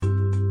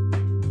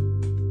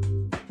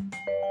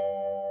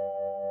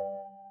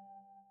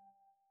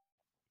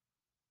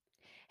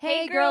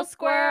Hey, girl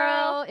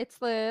squirrel.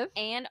 It's Liv.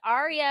 And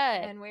Aria.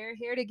 And we're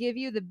here to give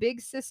you the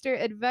big sister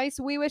advice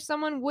we wish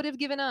someone would have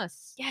given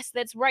us. Yes,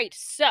 that's right.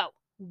 So,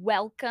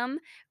 welcome.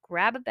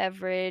 Grab a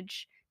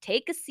beverage.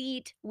 Take a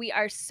seat. We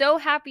are so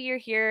happy you're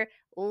here.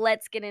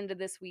 Let's get into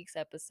this week's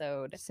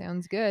episode.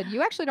 Sounds good.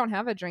 You actually don't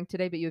have a drink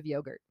today, but you have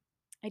yogurt.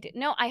 I did.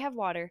 No, I have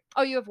water.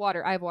 Oh, you have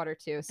water. I have water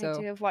too. I So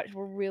do have water.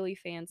 We're really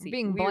fancy. I'm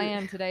being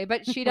bland today,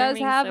 but she we're does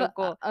being have so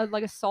cool.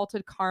 like a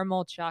salted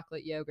caramel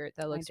chocolate yogurt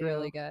that looks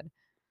really do. good.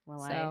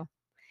 Well, So I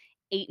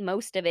ate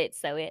most of it,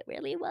 so it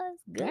really was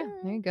good. yeah,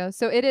 there you go.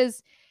 So it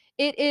is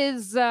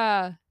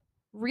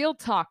real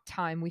talk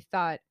time. We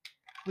thought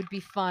would be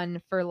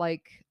fun for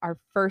like our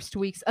first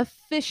week's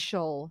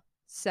official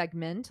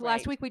segment.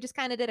 Last Right. week we just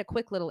kind of did a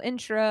quick little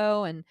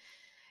intro and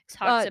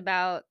Talked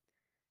about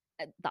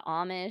the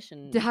Amish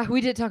and we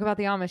did talk about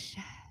the Amish.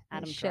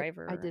 Adam Shit,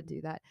 Driver. I did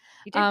do that.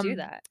 You did do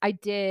that. I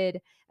did.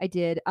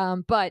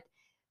 But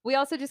we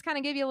also just kind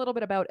of gave you a little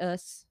bit about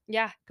us.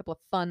 Yeah. A couple of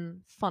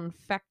fun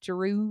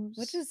factaroos.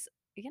 Which is,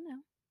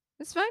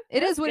 it's fine.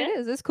 It is what good. it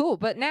is. It's cool.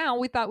 But now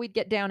we thought we'd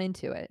get down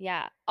into it.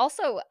 Yeah.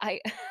 Also,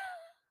 I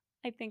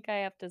think I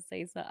have to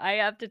say so. I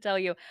have to tell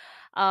you,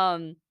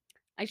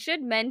 I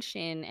should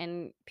mention,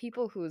 and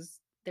people who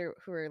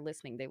are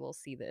listening, they will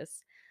see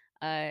this,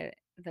 that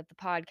the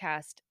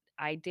podcast,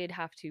 I did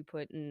have to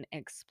put an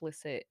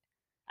explicit.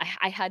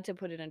 I had to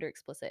put it under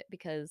explicit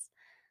because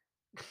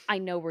I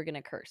know we're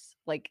gonna curse.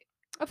 Like,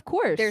 Of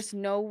course. there's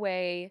no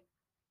way.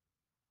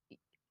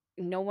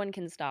 No one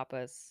can stop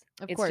us.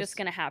 It's course. just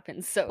gonna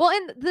happen. So well,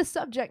 and the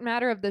subject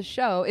matter of the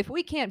show, if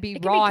we can't be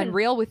It can raw be and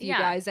real with you yeah.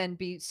 guys and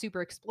be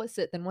super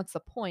explicit, then what's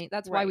the point?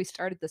 That's why we Right.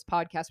 started this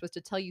podcast, was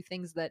to tell you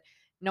things that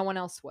no one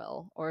else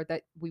will, or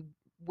that we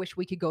wish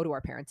we could go to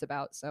our parents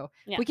about. So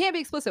Yeah. if we can't be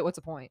explicit, what's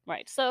the point?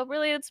 Right. So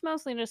really, it's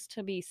mostly just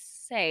to be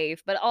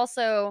safe, but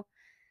also,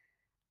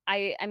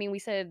 I mean, we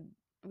said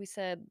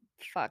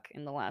fuck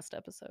in the last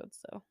episode,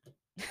 so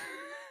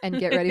And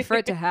get ready for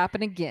it to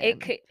happen again.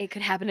 It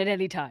could happen at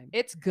any time.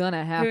 It's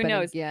gonna happen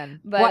knows?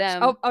 again. But,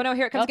 watch. Oh no,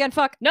 here it comes again.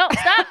 Fuck. No,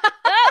 stop.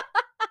 Stop.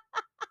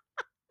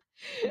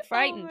 I'm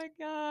frightened. Oh my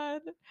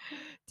god.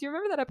 Do you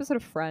remember that episode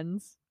of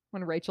Friends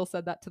when Rachel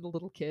said that to the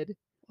little kid?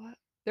 What?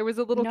 There was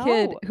a little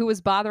kid No. who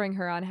was bothering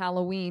her on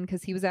Halloween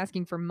because he was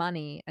asking for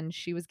money and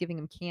she was giving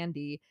him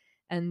candy.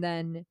 And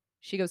then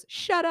she goes,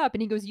 "Shut up."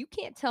 And he goes, "You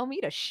can't tell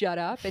me to shut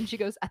up." And she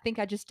goes, "I think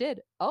I just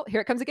did." Oh, here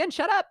it comes again.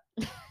 Shut up.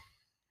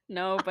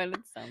 No, but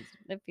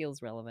it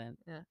feels relevant.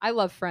 Yeah. I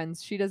love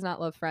Friends. She does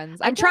not love Friends.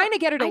 I'm trying to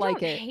get her to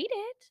like it. I don't hate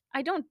it.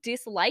 I don't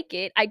dislike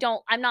it.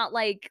 I'm not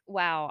like,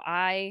 wow,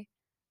 I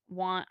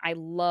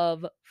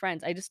love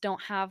Friends. I just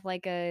don't have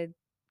like a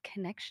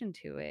connection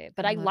to it.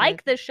 But I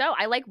like the show.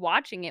 I like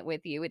watching it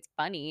with you. It's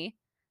funny.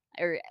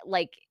 Or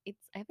like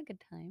I have a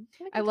good time.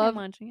 I love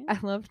watching it.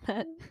 I love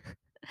that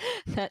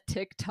that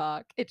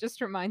TikTok. It just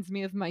reminds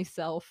me of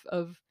myself,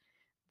 of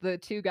the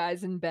two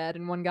guys in bed,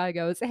 and one guy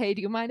goes, "Hey,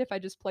 do you mind if I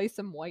just play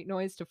some white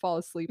noise to fall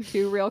asleep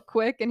to real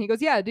quick?" And he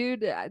goes, "Yeah,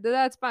 dude,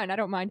 that's fine. I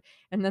don't mind."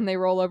 And then they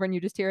roll over and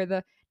you just hear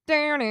the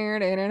Oh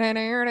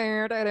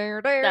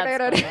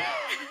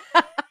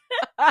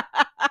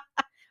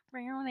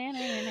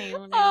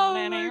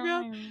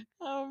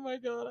my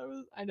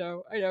god. I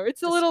know.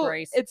 It's a little,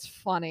 it's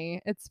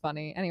funny.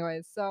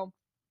 Anyways, so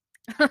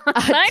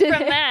aside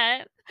from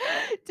that,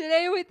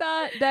 today we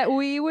thought that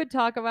we would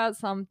talk about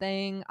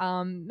something,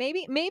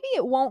 maybe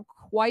it won't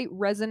quite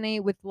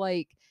resonate with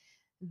like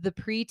the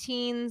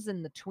preteens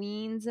and the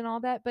tweens and all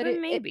that, but it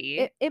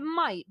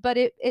might, but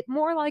it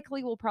more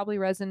likely will probably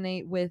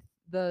resonate with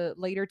the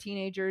later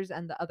teenagers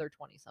and the other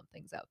 20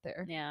 somethings out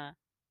there. Yeah.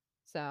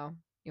 So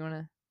you want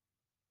to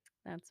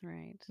That's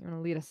right. You want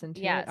to lead us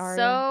into it, Yeah. Aria?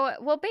 So,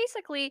 well,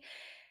 basically,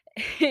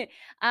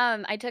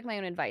 I took my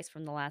own advice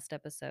from the last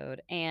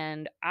episode,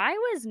 and I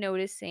was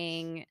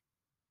noticing,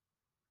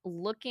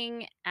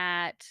 looking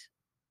at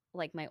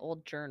like my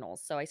old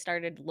journals. So I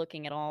started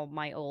looking at all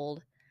my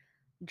old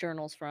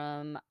journals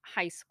from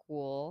high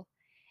school,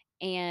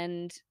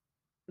 and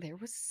there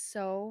was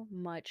so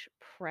much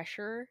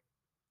pressure,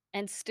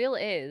 and still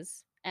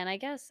is, and I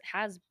guess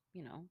has,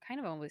 kind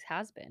of always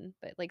has been,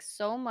 but like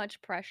so much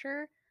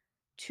pressure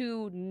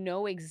to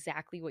know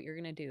exactly what you're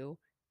going to do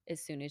as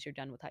soon as you're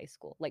done with high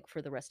school, like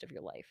for the rest of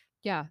your life.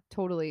 Yeah,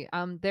 totally.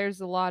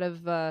 There's a lot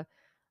of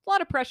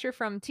pressure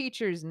from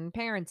teachers and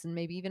parents and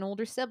maybe even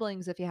older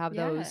siblings, if you have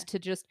those, to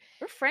just,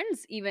 or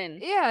friends even.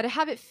 Yeah, to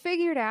have it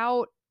figured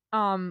out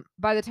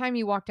by the time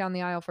you walk down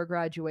the aisle for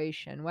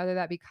graduation, whether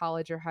that be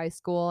college or high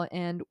school.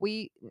 And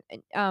we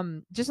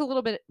just a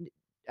little bit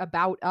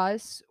about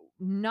us.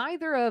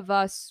 Neither of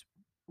us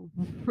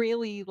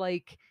really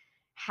like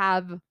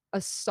have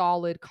a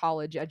solid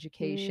college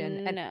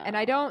education. And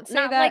I don't say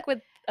not that like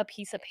with a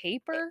piece of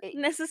paper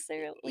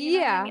necessarily. You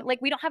know what I mean?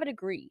 Like we don't have a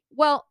degree.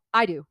 Well,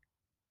 I do.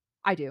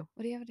 What do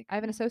you have a degree? I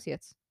have an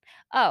associate's.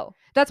 Oh,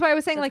 that's why I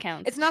was saying, that like,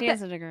 counts. it's not she that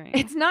has a degree.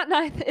 It's not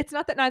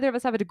that neither of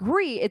us have a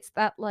degree. It's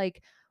that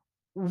like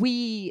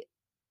we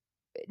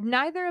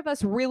neither of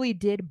us really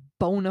did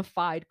bona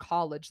fide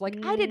college.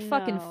 Like, I did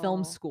fucking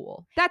film No.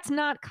 school. That's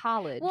not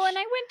Well, and college.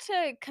 I went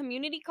to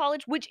community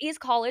college, which is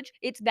college,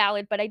 it's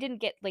valid, but I didn't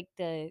get, like,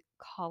 the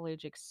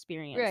college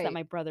experience that Right,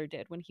 my brother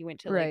did when he went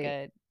to, like, right.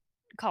 a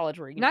college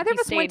where, Neither he of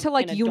us went stayed to, in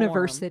like, a dorm.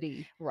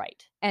 university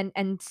Right. and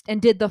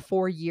did the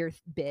 4-year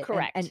bit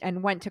Correct.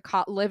 and went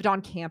to lived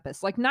on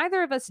campus. Like,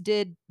 neither of us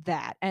did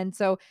that, and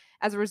so,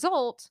 as a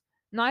result,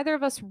 neither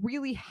of us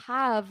really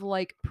have,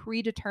 like,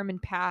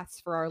 predetermined paths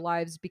for our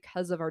lives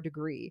because of our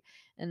degree,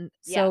 and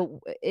Yeah.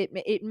 so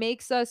it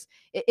makes us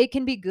it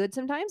can be good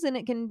sometimes, and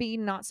it can be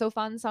not so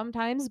fun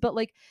sometimes, but,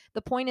 like,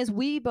 the point is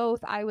we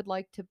both, I would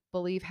like to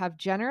believe, have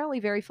generally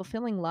very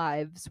fulfilling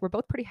lives. We're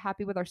both pretty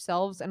happy with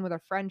ourselves and with our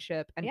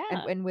friendship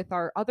Yeah. and with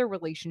our other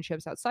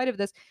relationships outside of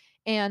this,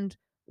 and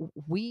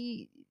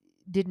we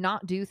did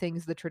not do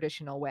things the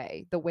traditional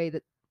way, the way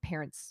that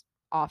parents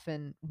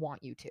often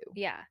want you to.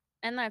 Yeah.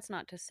 And that's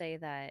not to say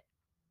that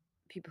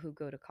people who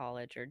go to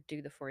college or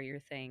do the four-year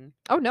thing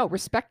Oh, no,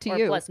 respect to or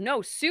you. plus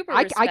no, super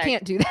I respect.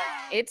 can't do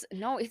that. It's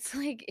no, it's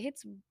like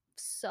it's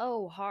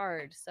so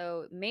hard.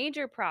 So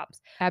major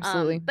props.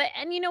 Absolutely. But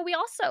and we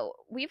also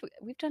we've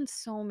done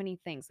so many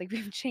things. Like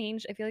we've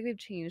changed, I feel like we've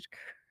changed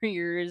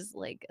careers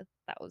like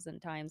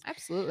 1,000 times.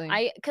 Absolutely.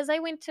 I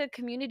went to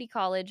community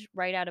college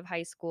right out of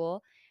high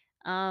school.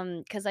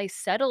 Cuz I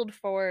settled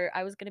for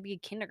I was going to be a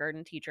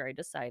kindergarten teacher, I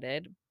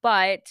decided,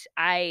 but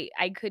I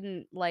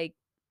couldn't like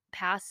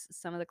pass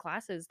some of the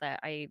classes that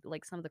I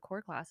like some of the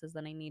core classes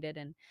that I needed,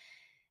 and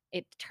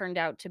it turned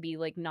out to be,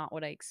 like, not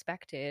what I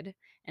expected,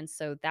 and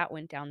so that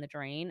went down the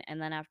drain,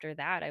 and then after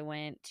that, I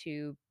went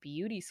to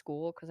beauty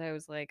school because I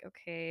was like,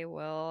 "Okay,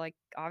 well, I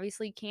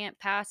obviously can't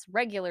pass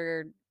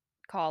regular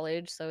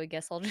college, so I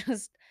guess I'll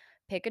just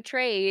pick a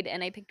trade,"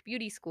 and I picked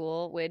beauty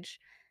school, which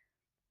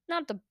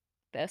not the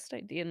best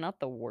idea, not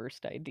the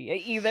worst idea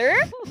either,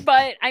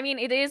 but, I mean,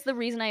 it is the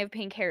reason I have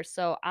pink hair,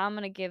 so I'm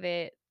gonna give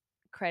it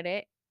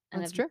credit,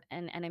 and That's if true.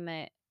 and I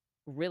met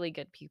really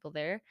good people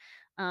there,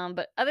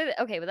 but other than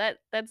okay, but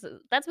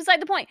that's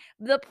beside the point.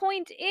 No,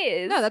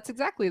 that's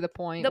exactly the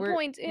point. The We're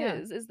point yeah.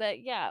 is that,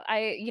 yeah,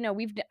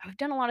 I've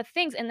done a lot of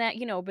things and that,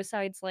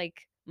 besides,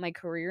 like, my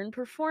career and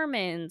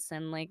performance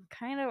and, like,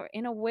 kind of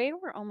in a way,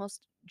 we're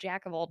almost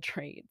jack of all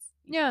trades,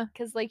 Yeah.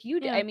 because like,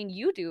 Yeah. I mean,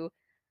 you do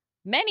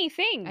many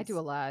I do a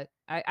things. lot.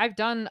 I've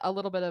done a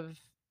little bit of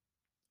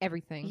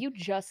everything. You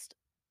just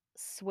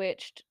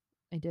switched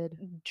I did.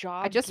 I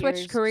job just switched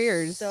gears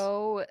careers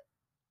so,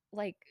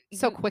 like,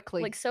 so you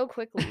quickly. like, so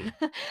quickly.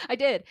 I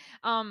did.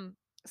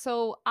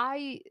 So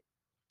I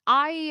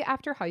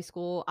after high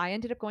school, I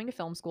ended up going to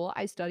film school.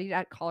 I studied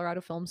at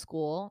Colorado Film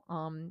School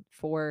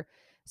for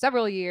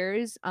several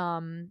years.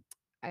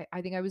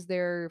 I think I was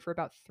there for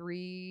about 3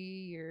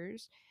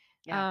 years.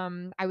 Yeah.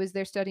 I was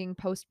there studying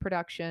post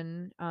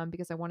production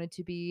because I wanted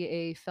to be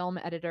a film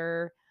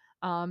editor.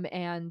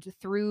 And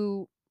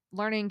through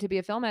learning to be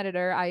a film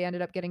editor, I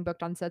ended up getting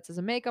booked on sets as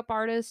a makeup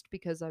artist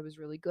because I was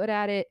really good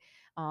at it.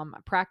 I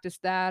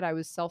practiced that. I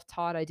was self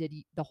taught. I did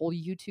the whole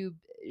YouTube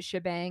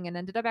shebang and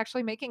ended up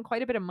actually making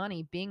quite a bit of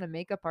money being a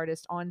makeup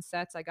artist on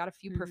sets. I got a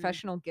few Mhm.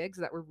 professional gigs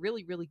that were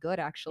really, really good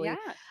actually.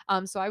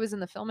 Yeah. So I was in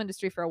the film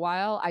industry for a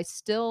while. I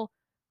still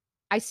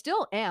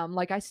am,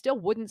 like, I still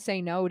wouldn't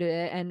say no to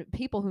it, and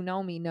people who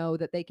know me know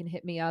that they can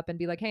hit me up and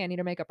be like, "Hey, I need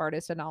a makeup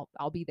artist," and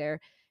I'll be there,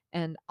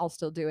 and I'll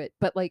still do it,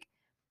 but, like,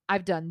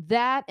 I've done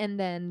that, and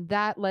then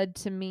that led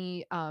to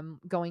me,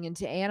 going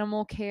into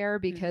animal care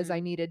because I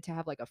Mhm. needed to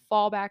have, like, a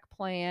fallback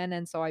plan,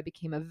 and so I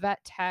became a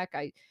vet tech.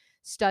 I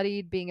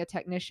studied being a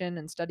technician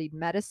and studied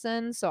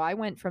medicine, so I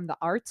went from the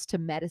arts to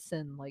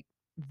medicine like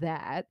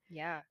that,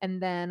 Yeah.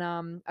 and then,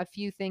 a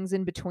few things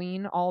in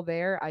between all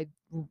there.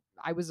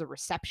 I was a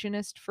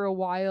receptionist for a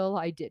while.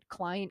 I did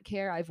client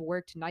care. I've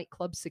worked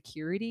nightclub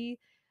security.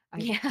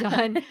 I've Yeah.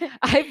 done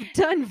I've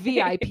done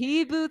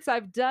VIP booths.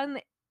 I've done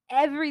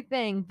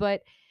everything,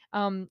 but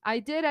I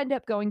did end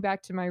up going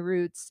back to my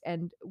roots,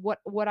 and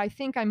what I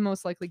think I'm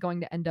most likely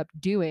going to end up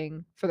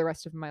doing for the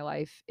rest of my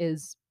life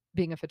is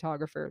being a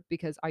photographer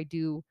because I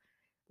do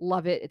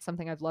love it. It's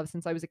something I've loved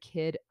since I was a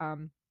kid.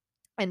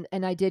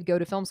 And I did go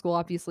to film school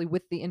obviously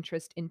with the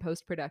interest in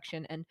post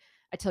production, and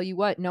I tell you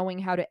what, knowing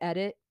how to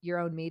edit your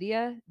own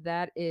media,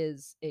 that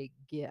is a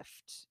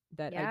gift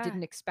that I Yeah.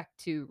 didn't expect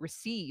to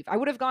receive. I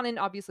would have gone in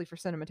obviously for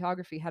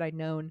cinematography had I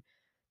known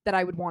that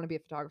I would want to be a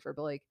photographer,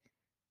 but like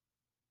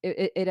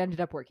it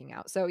ended up working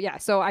out. So yeah,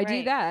 so I do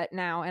Right. that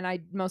now, and I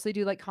mostly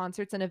do like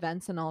concerts and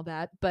events and all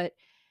that, but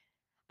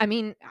I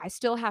mean, I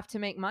still have to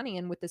make money,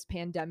 and with this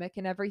pandemic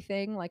and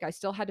everything, like, I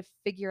still had to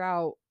figure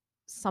out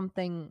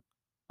something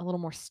a little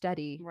more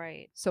steady.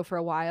 Right. So for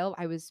a while,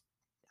 I was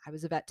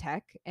a vet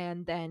tech,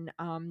 and then,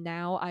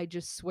 now I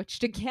just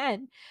switched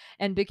again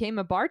and became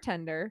a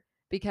bartender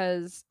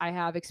because I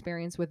have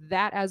experience with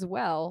that as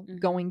well, Mhm.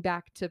 going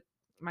back to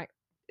my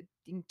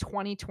in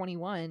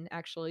 2021,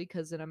 actually,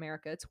 because in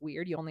America, it's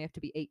weird, you only have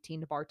to be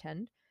 18 to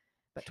bartend.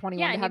 but 21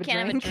 Yeah, to and you have a can't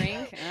have a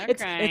drink. drink?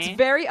 It's Okay.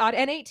 very odd,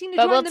 and 18 to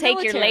But we'll join the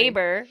take your military.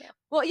 labor.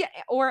 Well, yeah,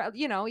 or,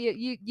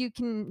 you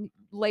can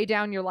lay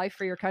down your life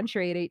for your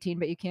country at 18,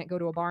 but you can't go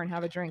to a bar and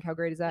have a drink. How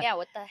great is that? Yeah,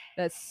 what the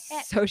That's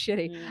heck? so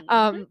shitty.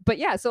 Mhm. But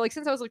yeah, so, like,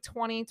 since I was, like,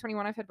 20,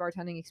 21, I've had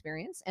bartending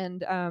experience,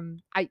 and,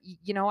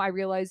 I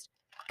realized,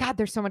 God,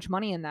 there's so much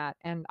money in that,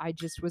 and I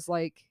just was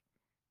like,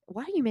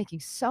 "Why are you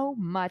making so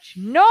much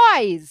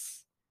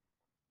noise?"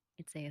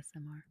 It's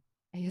ASMR.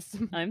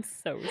 ASM I'm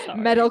so sorry.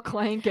 Metal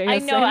clank I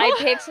know,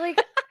 ASMR.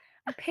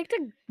 I picked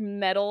a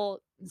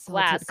metal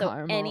glass, Salted so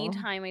caramel.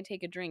 anytime I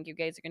take a drink, you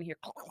guys are gonna hear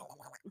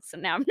so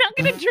now I'm not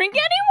gonna drink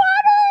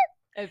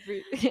any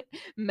Every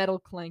metal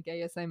clank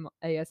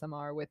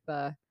ASMR with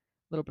a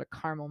little bit of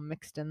caramel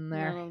mixed in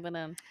there. water.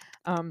 No,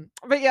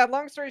 but, But yeah,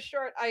 long story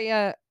short,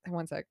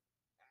 one sec.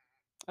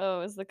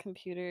 oh, is the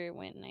computer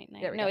went night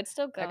There night. we No, go. it's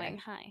still Okay. going.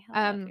 Hi, hello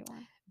Um,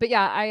 everyone. but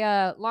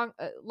yeah,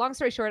 long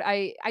story short,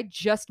 I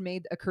just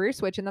made a career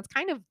switch, and that's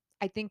kind of,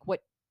 I think,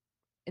 what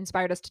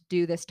inspired us to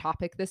do this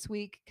topic this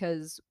week,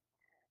 because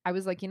I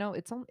was like,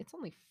 it's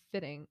only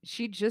fitting.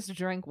 She just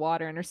drank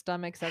water and her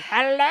stomach says,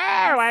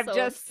 "Hello, I'm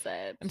so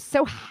upset. I'm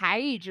so I'm so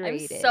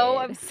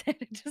hydrated. upset.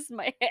 Just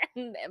my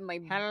hand and my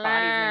body's making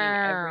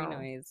every Hello.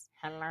 noise.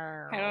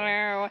 Hello."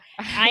 Hello,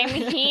 I'm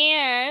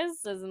here,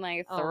 says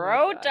my Oh my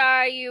throat. god.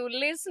 Are you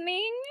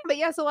listening? But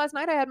yeah, so last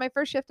night I had my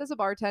first shift as a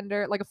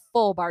bartender, like a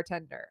full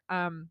bartender.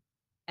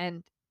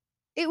 And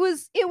it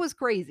was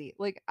crazy.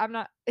 Like, I'm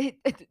not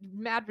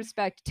mad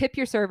respect. Tip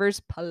your servers,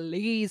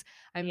 please.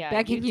 I'm Yeah,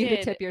 begging you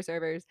to tip your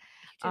servers.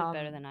 you did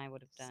better than I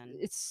would have done.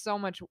 It's so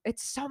much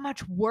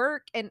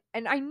work, and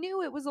I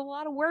knew it was a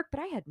lot of work, but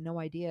I had no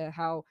idea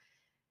how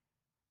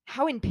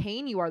in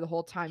pain you are the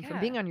whole time from Yeah.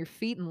 being on your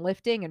feet and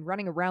lifting and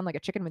running around like a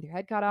chicken with your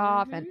head cut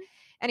off. And Mhm.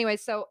 anyway,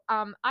 so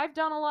I've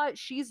done a lot,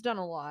 she's done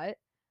a lot.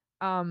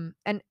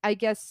 And I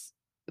guess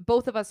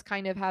both of us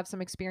kind of have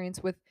some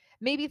experience with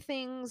maybe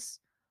things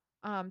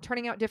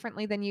turning out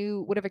differently than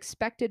you would have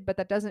expected, but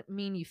that doesn't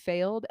mean you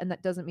failed, and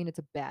that doesn't mean it's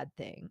a bad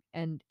thing.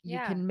 And you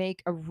Yeah. can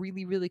make a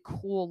really, really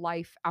cool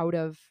life out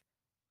of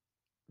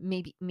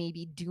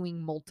maybe doing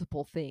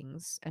multiple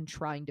things and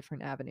trying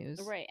different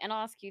avenues. Right. And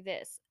I'll ask you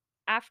this.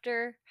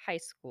 After high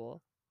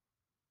school,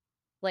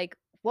 like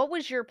what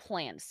was your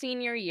plan?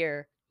 Senior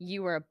year,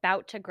 you were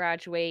about to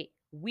graduate,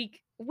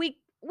 week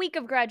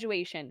of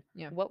graduation.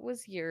 Yeah. What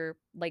was your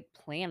like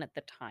plan at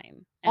the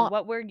time? And Hon-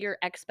 what were your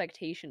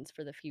expectations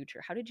for the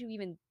future? How did you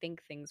even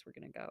think things were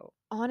going to go?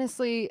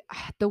 Honestly,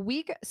 the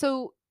week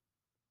so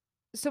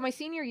my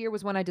senior year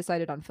was when I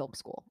decided on film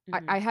school. I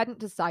Mhm. hadn't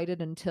decided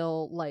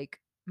until,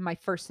 like, my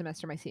first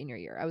semester my senior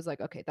year. I was like,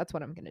 "Okay, that's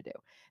what I'm gonna do."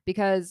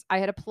 Because I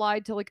had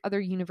applied to, like, other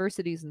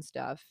universities and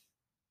stuff,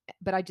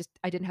 but I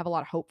didn't have a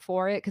lot of hope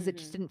for it because it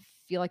just Mhm. didn't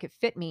feel like it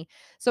fit me.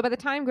 So by the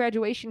time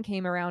graduation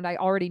came around, I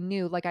already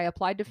knew, like, I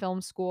applied to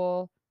film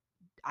school,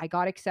 I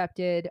got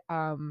accepted,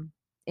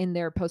 in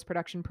their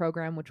post-production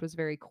program, which was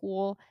very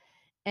cool,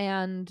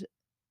 and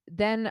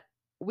then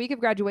week of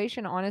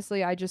graduation,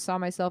 honestly, I just saw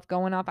myself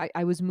going off.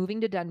 I was moving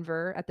to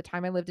Denver. At the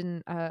time, I lived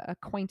in a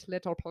quaint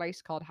little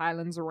place called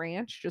Highlands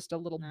Ranch, just a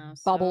little No,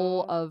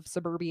 bubble of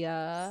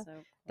suburbia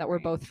so that we're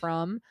both quaint.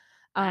 from.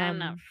 I'm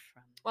not Um,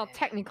 from well, there.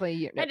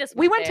 technically, I just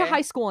we went went to high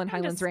there. school in I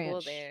went to Highlands school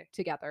Ranch there.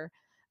 together.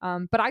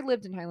 But I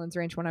lived in Highlands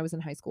Ranch when I was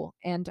in high school,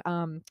 and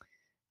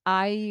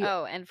I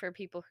Oh, and for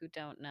people who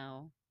don't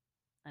know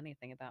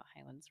anything about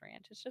Highlands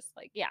Ranch, it's just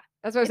like, yeah,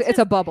 that's what I was, it's it's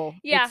a just, bubble. It's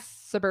yeah,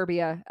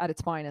 suburbia at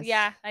its finest.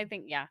 yeah, I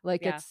think, yeah,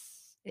 Like, yeah.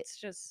 It's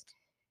just,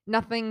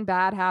 nothing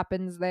bad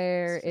happens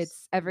there. it's just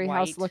It's every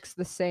house white. looks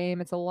the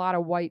same. It's a lot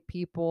of white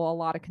people, a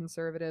lot of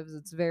conservatives.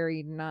 It's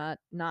very not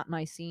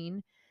my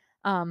scene.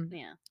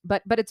 Yeah.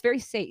 But it's very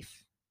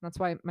safe. That's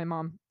why my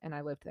mom and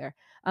I lived there.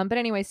 But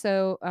anyway,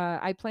 so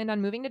I planned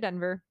on moving to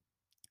Denver.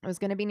 I was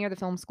going to be near the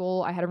film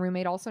school. I had a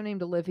roommate also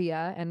named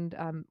Olivia, and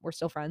we're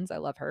still friends. I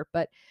love her.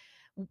 But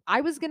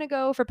I was gonna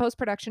go for post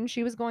production.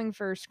 She was going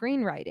for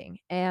screenwriting,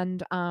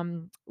 and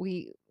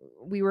we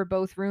were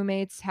both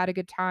roommates. Had a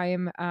good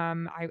time.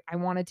 I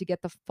wanted to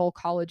get the full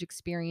college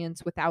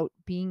experience without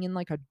being in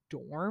like a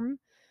dorm.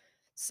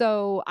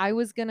 So I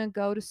was gonna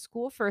go to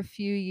school for a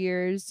few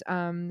years,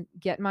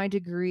 get my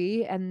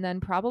degree, and then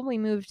probably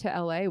move to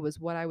LA was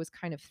what I was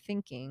kind of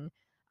thinking.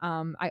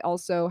 I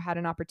also had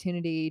an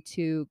opportunity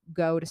to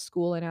go to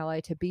school in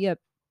LA to be a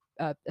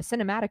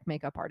cinematic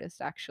makeup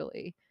artist,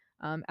 actually,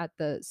 at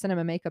the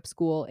cinema makeup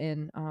school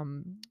in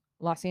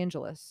Los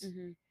Angeles. Mhm. I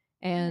think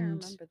I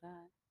And remember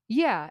that.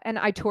 yeah, and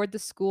I toured the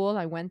school.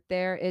 I went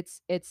there.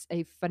 It's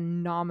a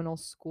phenomenal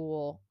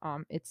school.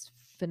 It's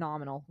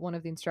phenomenal. One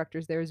of the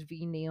instructors there is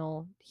V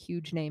Neil,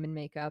 huge name in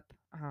makeup.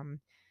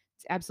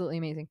 It's absolutely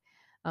amazing.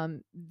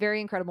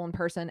 Very incredible in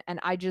person. And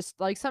I just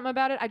like something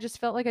about it. I just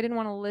felt like I didn't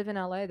want to live in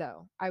LA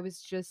though. I was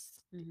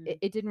just it, Mhm.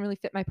 it didn't really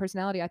fit my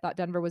personality. I thought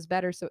Denver was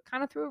better, so it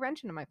kind of threw a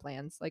wrench into my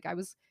plans. Like, I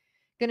was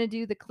gonna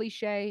do the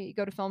cliche,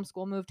 go to film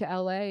school, move to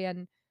LA,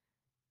 and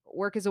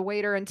work as a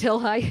waiter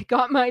until I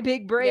got my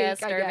big Yeah, break, I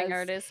starving guess.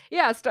 artist.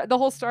 Yeah, the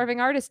whole starving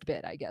artist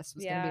bit, I guess,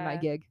 was gonna be my Yeah.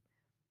 gig.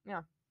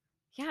 Yeah.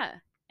 Yeah.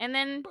 And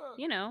then,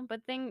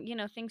 but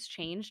things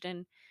changed,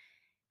 and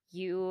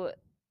you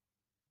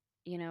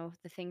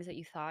the things that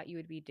you thought you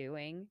would be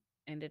doing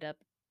ended up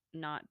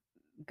not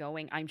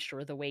going, I'm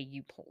sure, the way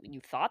you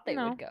thought they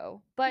would No.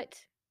 go. But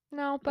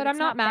No, but I'm it's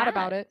not not mad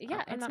about bad. it.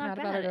 Yeah, I'm it's not not mad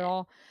about it bad. at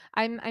all.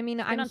 I mean, You've been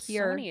I'm on so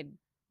here. many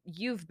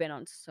you've been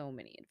on so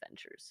many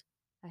adventures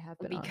I have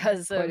been on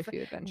because quite a of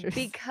few adventures.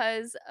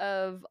 because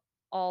of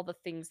all the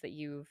things that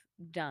you've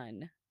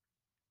done,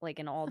 like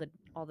in all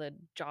the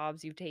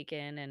jobs you've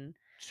taken, and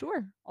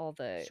Sure. all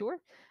the Sure.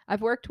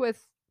 I've worked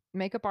with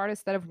makeup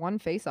artists that have won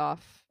Face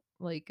Off.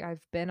 Like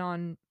I've been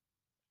on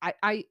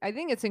I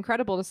think it's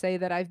incredible to say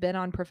that I've been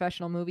on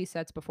professional movie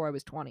sets before I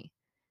was 20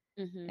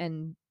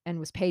 Mhm. and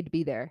was paid to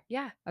be there.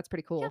 Yeah. That's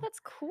pretty Yeah, cool. that's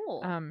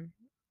cool. Um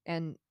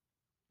and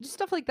just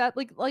stuff like that.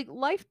 Like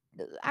life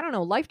I don't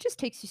know, life just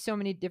takes you so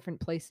many different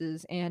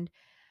places and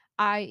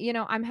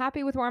I'm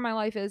happy with where my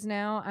life is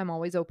now. I'm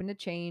always open to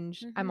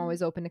change. I'm Mhm.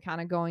 always open to kind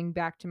of going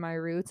back to my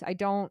roots. I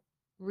don't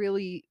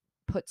really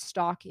put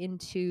stock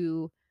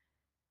into,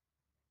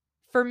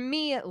 for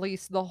me at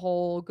least, the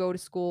whole go to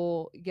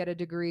school, get a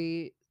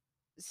degree,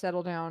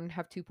 settle down,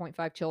 have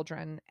 2.5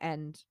 children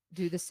and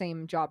do the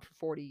same job for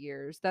 40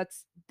 years.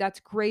 That's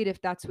great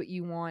if that's what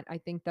you want. I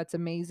think that's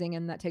amazing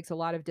and that takes a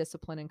lot of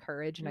discipline and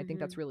courage and I think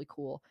that's Mhm. really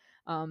cool.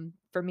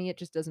 For me it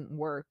just doesn't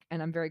work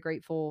and I'm very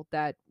grateful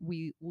that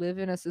we live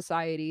in a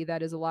society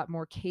that is a lot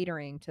more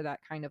catering to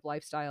that kind of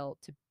lifestyle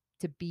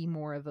to be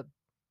more of a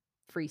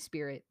free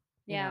spirit,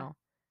 you Yeah. know.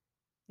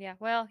 Yeah.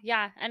 Well,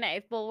 yeah, and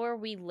where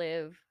we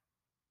live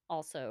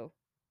also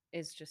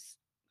is just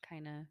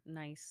kind of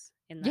nice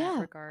in that Yeah,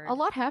 a regard.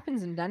 lot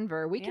happens in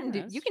Denver. Yeah, You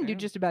that's can do true.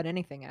 just about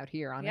anything out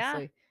here, Yeah.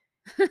 honestly.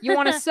 You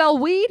wanna sell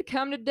weed?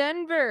 Come to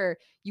Denver.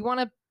 You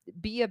wanna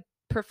be a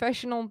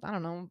professional, I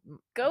don't know,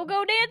 Go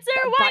dancer,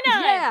 why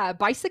not? yeah,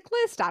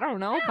 bicyclist? I don't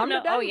know, I don't come to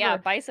know. Oh yeah,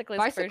 Denver. bicyclist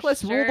for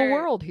Bicyclists rule the sure.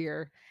 world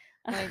here.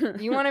 Like,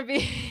 you wanna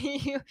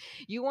be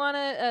you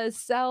wanna,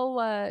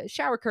 sell,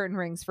 shower curtain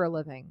rings for a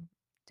living?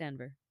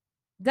 Denver.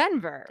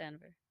 Denver,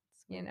 Denver.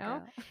 That's you where to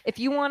know? go. If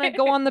you wanna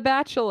go on The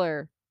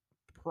Bachelor,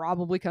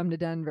 probably come to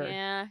Denver,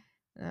 Yeah.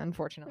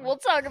 unfortunately. We'll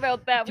talk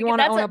about that. If you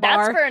wanna own a That's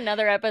bar, for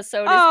another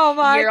episode, is oh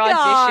my your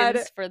god.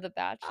 auditions for The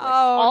Bachelor.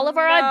 Oh, All of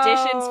our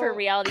auditions for no.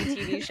 reality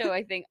TV show,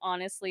 I think,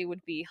 honestly,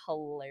 would be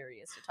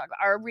hilarious to talk about.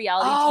 Our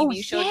reality Oh,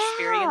 TV show yeah.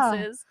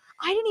 experiences.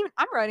 I didn't even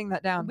I'm writing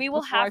that down We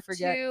will before I have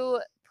forget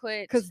to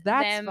put 'cause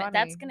that's them, that's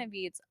funny. gonna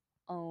be its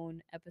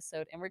own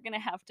episode, and we're gonna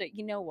have to,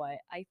 you know what?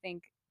 I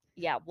think,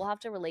 yeah, we'll have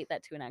to relate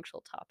that to an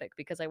actual topic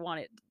because I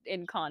want it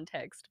in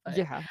context. But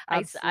Yeah,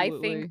 I think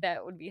absolutely.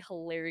 that would be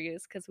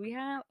hilarious because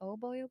oh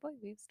boy,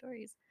 we have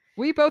stories.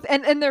 We both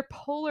and they're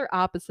polar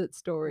opposite Oh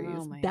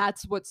stories. my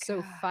That's what's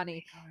so god,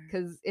 funny they are.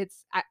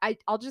 because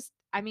I'll just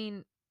I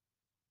mean,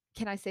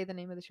 can I say the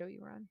name of the show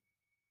you were on?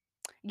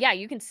 Yeah,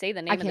 you can say the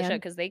I name of the show can?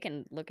 because they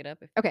can look it up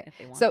Okay. if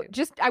they want So to.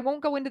 just I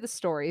won't go into the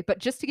story, but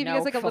just to give you guys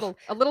No, like a little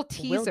we'll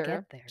teaser,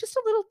 get there. just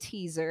a little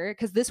teaser,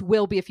 because this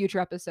will be a future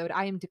episode.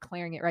 I am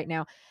declaring it right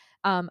now.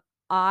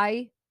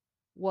 I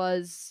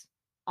was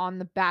on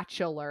The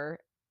Bachelor.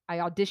 I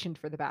auditioned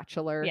for The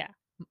Bachelor Yeah.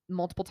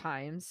 multiple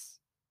times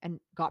and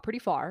got pretty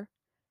far.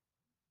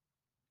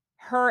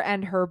 Her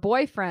and her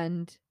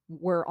boyfriend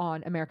were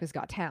on America's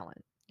Got Talent.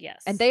 And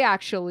Yes. they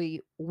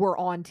actually were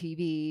on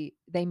TV.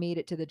 They made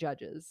it to the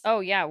judges. Oh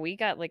yeah, we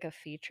got like a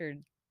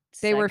featured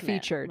They were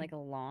segment, featured. like a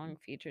long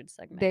featured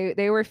segment.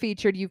 They were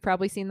featured. You've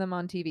probably seen them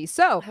on TV.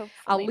 So, I'll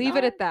Hopefully leave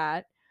it not. at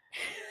that.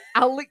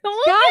 We'll God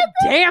get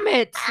damn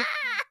it! there.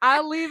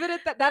 I'll leave it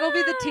at that. That'll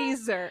be the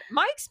teaser.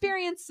 My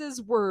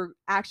experiences were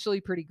actually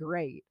pretty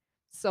great.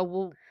 So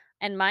we'll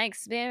And my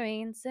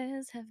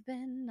experiences have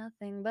been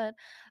nothing but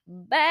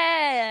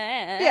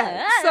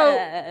yeah, so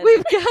bad.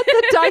 we've got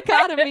the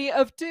dichotomy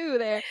of 2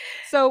 there.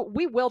 So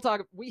we have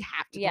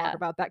to talk Yeah.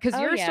 about that because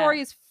Oh your yeah.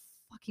 story is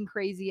fucking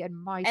crazy and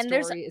my And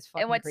there's story is and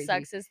fucking what crazy.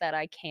 sucks is that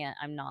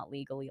I'm not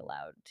legally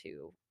allowed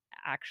to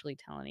actually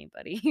tell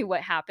anybody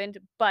what happened,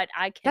 but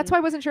That's why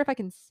I wasn't sure if I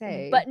can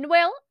say.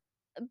 well,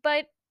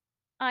 but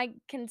I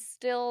can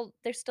still,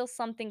 there's still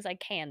some things I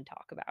can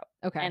talk about.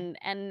 Okay.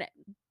 And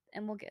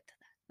we'll get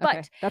to Okay.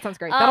 that. That sounds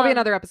great. But That'll be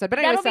another episode. But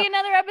anyway, that'll be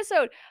another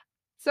episode.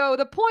 so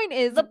the point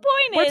is The point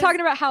we're is,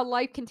 talking about how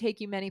life can take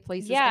you many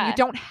places and you yeah,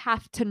 don't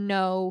have to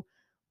know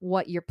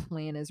what your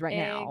plan is right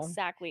now.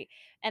 exactly.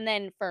 And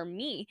then for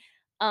me,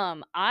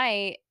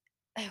 I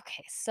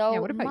okay, Yeah,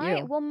 so what about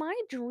you? my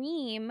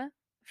dream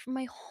for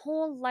my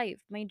whole life,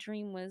 my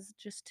dream was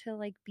just to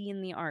like be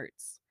in the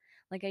arts.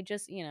 Like I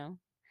just,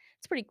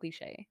 it's pretty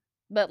cliche.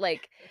 But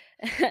like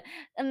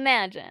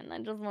imagine I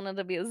just wanted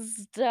to be a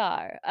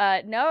star.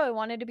 No, I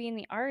wanted to be in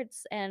the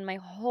arts, and my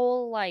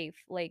whole life,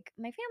 like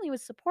my family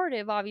was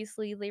supportive,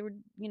 obviously. They were,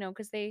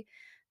 cuz they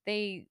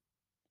they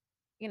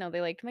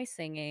liked my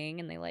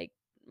singing, and they liked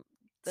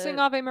Sing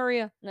the Ave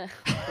Maria.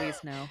 please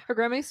no. Her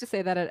grandma used to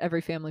say that at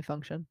every family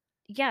function.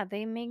 Yeah,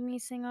 they make me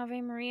sing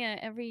Ave Maria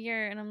every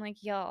year, and I'm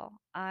like, "Y'all,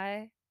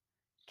 I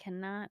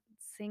cannot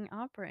sing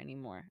opera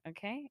anymore,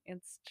 okay?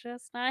 It's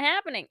just not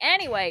happening."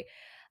 Anyway,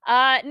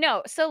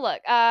 no. So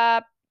look,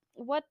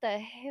 what the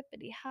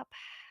hippity hop?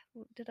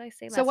 did I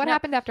say So last? what No.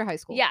 happened after high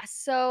school? Yeah,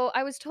 so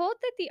I was told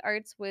that the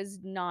arts was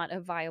not a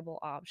viable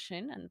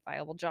option and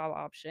viable job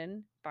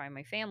option by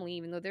my family,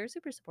 even though they're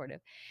super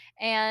supportive.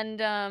 And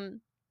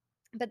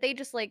but they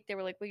just like they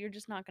were like, "Well, you're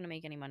just not going to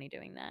make any money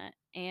doing that."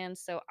 And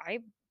so I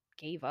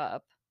gave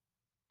up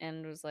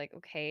and was like,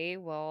 "Okay,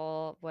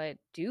 well, what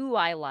do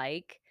I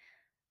like?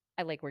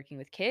 I like working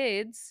with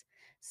kids."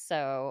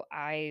 So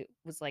I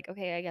was like,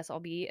 "Okay, I guess I'll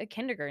be a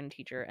kindergarten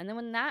teacher." And then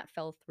when that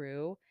fell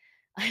through,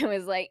 I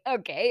was like,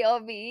 "Okay,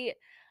 I'll be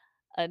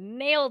a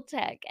nail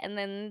tech." And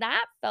then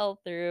that fell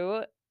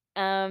through.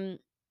 Um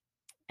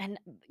and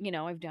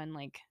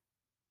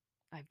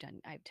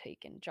I've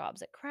taken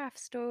jobs at craft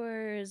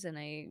stores, and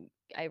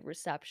I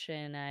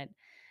reception at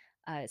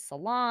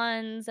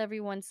salons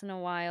every once in a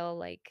while.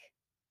 Like,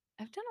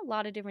 I've done a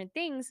lot of different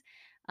things.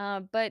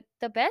 But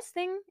the best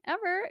thing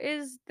ever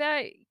is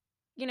that,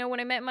 when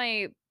I met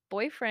my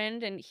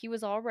boyfriend and he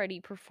was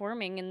already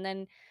performing, and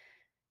then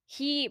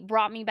he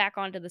brought me back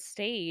onto the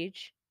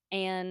stage,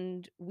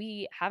 and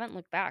we haven't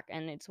looked back,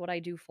 and it's what I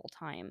do full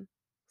time.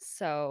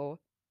 So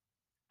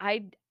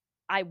I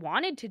I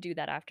wanted to do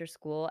that after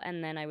school,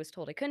 and then I was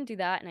told I couldn't do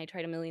that, and I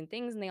tried a million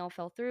things and they all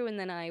fell through, and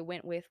then I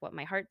went with what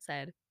my heart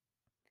said,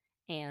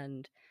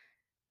 and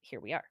here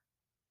we are.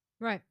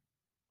 Right.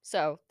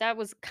 So that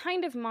was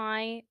kind of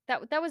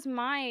that was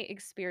my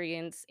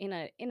experience in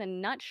a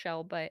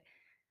nutshell. But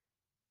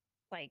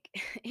like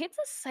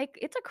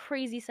it's a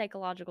crazy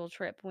psychological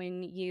trip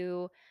when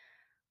you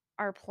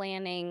are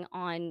planning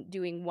on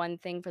doing one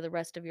thing for the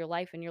rest of your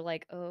life and you're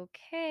like,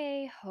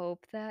 "Okay,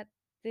 hope that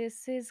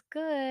this is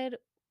good."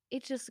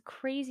 It's just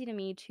crazy to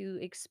me to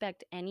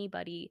expect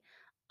anybody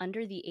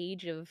under the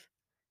age of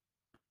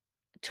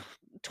tw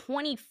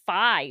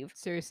 25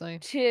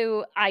 Seriously.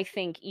 to, I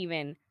think,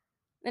 even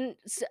and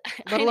s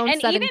Let alone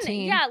and even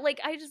 17. yeah, like,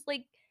 I just,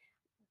 like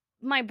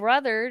my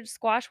brother,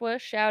 Squashwa,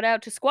 shout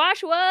out to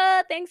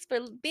Squashwa, thanks for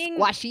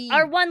being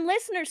our Squashy. one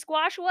listener,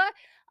 Squashwa.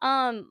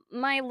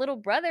 My little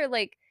brother,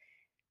 like,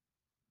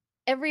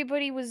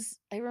 everybody was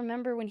I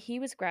remember when he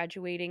was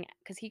graduating,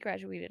 because he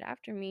graduated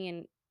after me,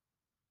 and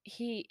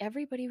he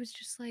everybody was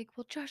just like,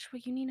 "Well, Joshua,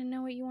 you need to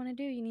know what you wanna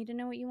do, you need to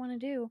know what you wanna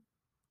do."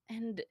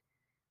 And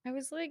I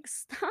was like,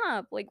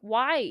 "Stop, like,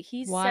 why?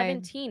 He's Why?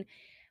 17.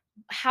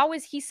 How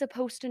is he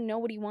supposed to know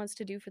what he wants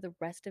to do for the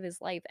rest of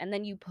his life?" And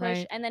then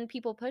Right.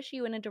 people push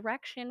you in a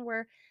direction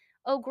where,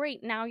 "Oh,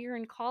 great, now you're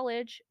in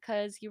college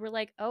because you were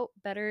like, oh,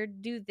 better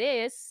do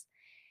this."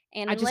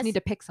 And I just need unless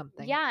to pick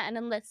something. yeah, and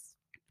unless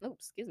oh,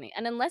 excuse me.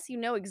 And unless you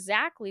know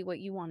exactly what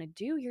you wanna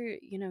do,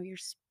 you're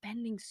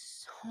spending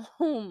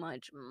so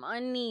much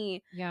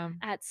money Yeah.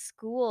 at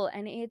school,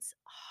 and it's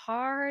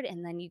hard,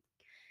 and then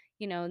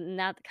and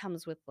that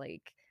comes with,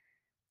 like,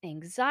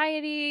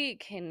 anxiety.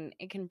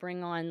 It can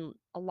bring on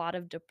a lot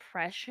of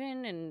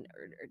depression and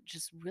or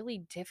just really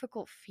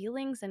difficult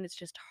feelings, and it's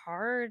just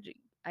hard.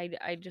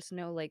 I just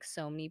know, like,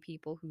 so many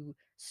people who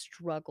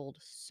struggled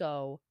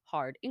so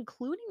hard,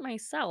 including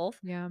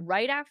myself, Yeah.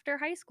 right after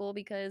high school,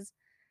 because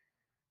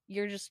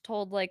you're just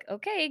told, like,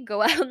 "Okay,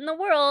 go out in the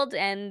world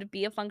and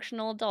be a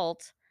functional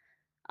adult."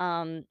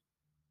 Um,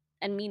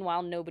 and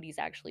meanwhile, nobody's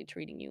actually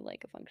treating you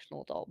like a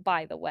functional adult,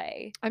 by the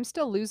way. I'm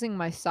still losing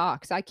my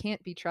socks. I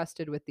can't be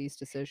trusted with these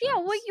Yeah,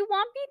 what decisions. you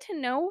want me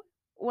to know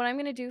what I'm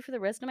gonna do for the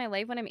rest of my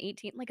life when I'm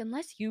 18? Like,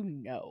 unless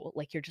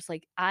like, you're just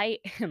like, "I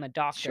am a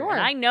doctor, and Sure.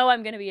 I know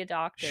I'm gonna be a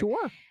doctor."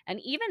 Sure. And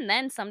even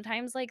then,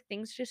 sometimes, like,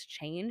 things just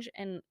change,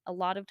 and a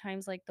lot of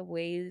times, like, the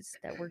ways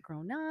that we're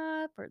grown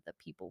up or the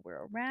people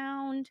we're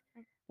around,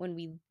 when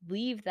we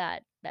leave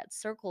that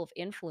circle of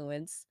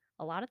influence,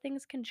 a lot of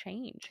things can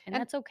change, and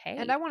And that's and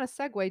okay. I wanna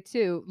segue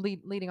too,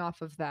 leading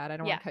off of that. I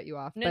don't wanna Yeah. cut you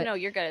off, No, no,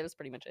 you're good, it was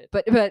pretty much it.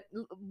 but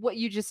what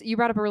you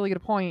brought up a really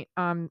good point,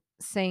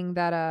 saying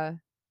that,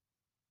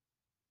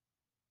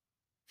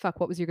 fuck,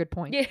 what was your good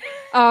point? Yeah.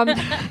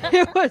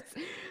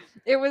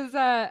 It was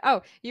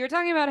you were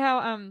talking about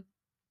how,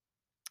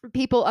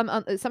 people,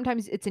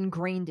 sometimes it's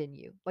ingrained in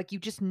you. Like, you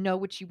just know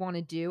what you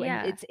wanna do, and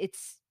Yeah.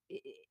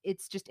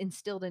 it's just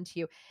instilled into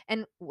you.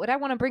 And what I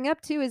wanna bring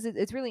up too is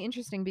it's really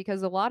interesting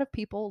because a lot of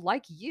people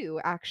like you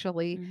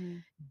actually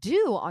Mhm.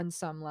 do on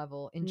some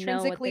level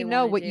Know what intrinsically they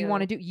know wanna what you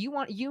wanna do. do.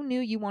 You knew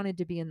you wanted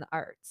to be in the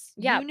arts.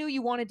 Yeah. You knew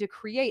you wanted to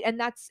create, and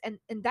that's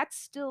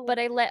still But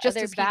I let just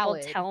other as people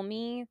valid. tell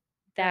me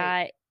Right.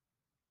 that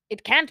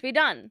it can't be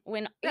done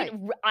when Right.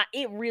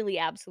 it really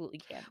absolutely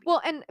can be.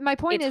 Well, and my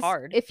point It's is,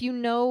 hard. if you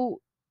know,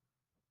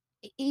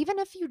 even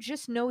if you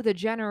just know the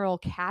general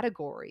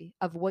category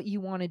of what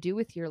you want to do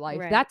with your life,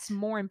 Right. that's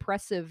more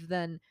impressive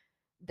than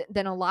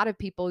than a lot of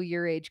people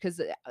your age, because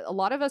a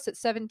lot of us at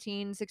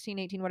 17, 16,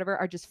 18, whatever,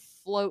 are just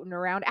floating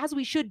around, as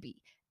we should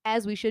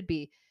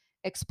be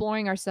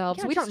exploring ourselves.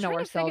 Yeah, We don't just know trying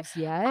to figure ourselves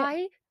yet.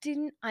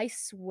 I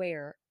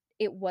swear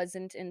it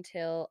wasn't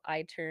until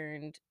I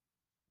turned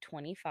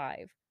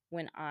 25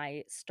 when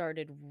I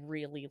started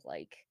really,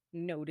 like,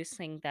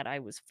 noticing that I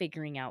was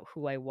figuring out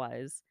who I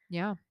was.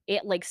 Yeah.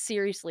 It, like,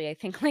 seriously, I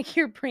think, like,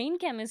 your brain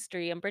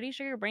chemistry, I'm pretty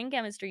sure your brain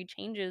chemistry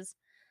changes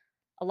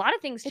A lot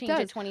of things It change at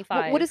does. What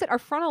 25. is it? Our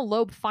frontal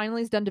lobe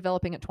finally is done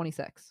developing at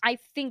 26. I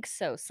think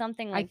so,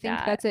 something I like think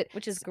that, that's it.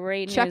 which is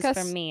great Check news for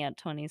us. me at Yeah,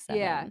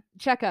 27.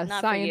 check us, Not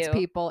for science you.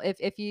 people.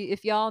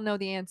 If y'all know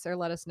the answer,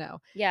 let us know.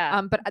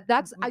 Yeah. But I think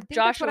that's what I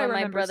Joshua, my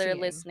remember brother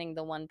seeing. listening,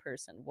 the one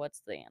person.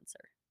 What's the answer?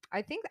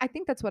 I think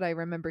that's what I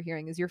remember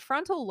hearing is your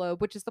frontal lobe,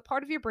 which is the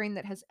part of your brain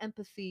that has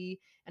empathy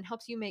and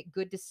helps you make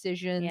good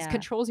decisions, Yeah.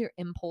 controls your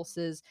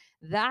impulses.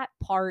 That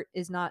part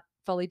is not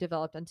fully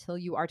developed until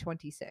you are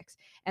 26.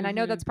 And I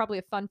know that's Mhm. probably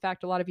a fun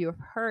fact a lot of you have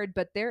heard,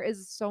 but there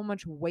is so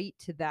much weight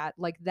to that.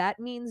 Like that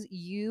means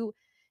you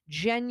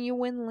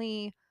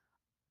genuinely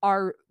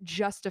are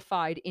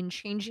justified in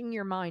changing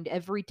your mind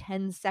every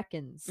 10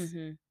 seconds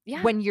Mhm.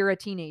 Yeah. when you're a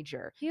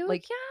teenager. You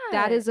Like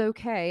that yeah. is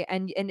okay,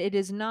 and it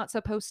is not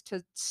supposed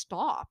to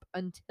stop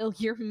until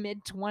your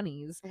mid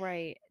 20s.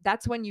 Right.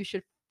 That's when you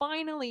should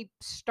finally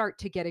start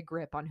to get a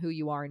grip on who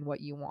you are and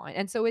what you want.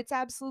 And so it's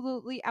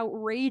absolutely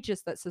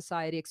outrageous that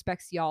society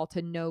expects y'all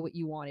to know what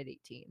you want at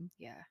 18.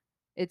 Yeah.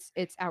 It's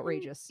And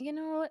outrageous. you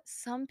know what?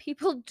 Some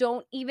people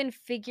don't even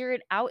figure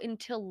it out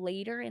until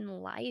later in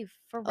life.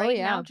 For Oh right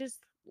now, yeah. just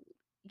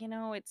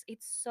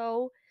it's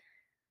so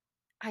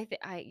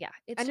yeah,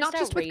 it's And just not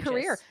just with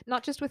career, outrageous.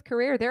 not just with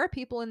career. There are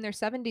people in their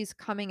 70s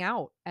coming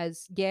out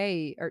as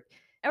gay or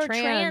Or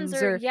trans trans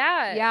or or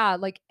yeah, yeah,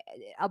 like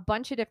a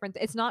bunch of different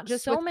it's not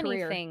just so with many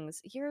career.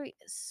 things.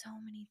 So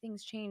many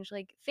things change.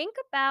 Like think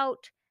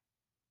about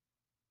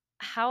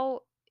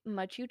how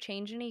much you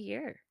change in a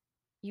year.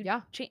 You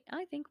Yeah, change.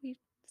 I think we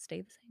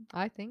stay the same.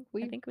 I think I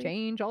we think we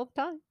change all the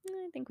time.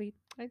 I think we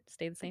I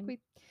stay the think same we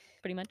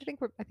pretty much. I think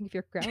if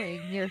you're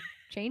growing, you're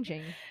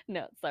changing.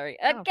 No, sorry.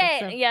 I don't think Okay.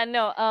 so. Yeah,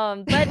 no.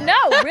 But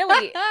no,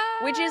 really,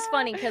 which is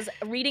funny because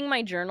reading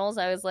my journals,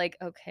 I was like,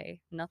 okay,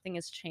 nothing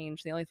has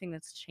changed. The only thing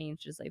that's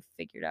changed is I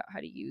figured out how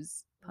to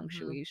use Mhm.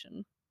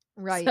 punctuation.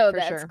 Right, So for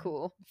that's sure.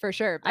 cool. For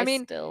sure. I I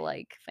mean, still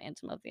like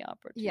Phantom of the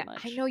Opera too yeah, I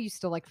much. know you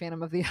still like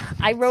Phantom of the Opera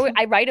too I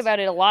write much. about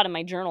it a lot in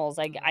my journals.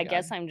 Oh my I god.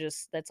 guess I'm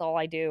just that's all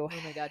I do.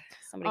 Oh my god.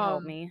 Somebody help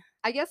Um, me.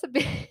 I guess a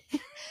bit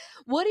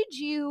what did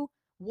you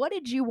what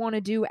did you wanna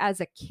do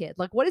as a kid?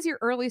 Like, what is your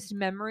earliest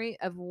memory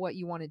of what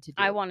you wanted to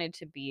I do? wanted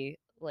to be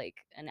like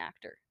an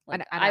actor. Like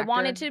An I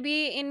wanted actor? to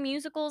be in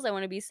musicals. I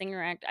want to be a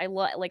singer act.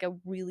 Like I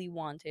really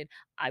wanted.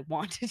 I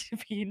wanted to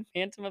be in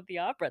Phantom of the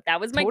Opera.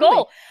 That was my Totally.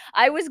 goal.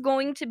 I was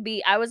going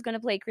to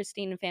play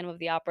Christine in Phantom of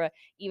the Opera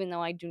even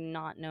though I do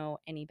not know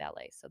any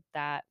ballet. So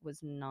that was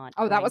not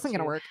Oh, that going wasn't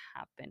gonna to work.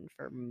 happen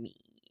for me.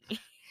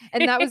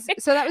 And that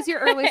was your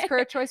earliest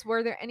career choice.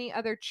 Were there any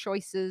other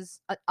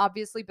choices,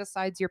 obviously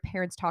besides your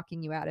parents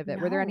talking you out of it?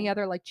 Were there any No.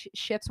 other like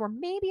shifts where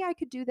maybe I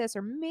could do this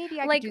or maybe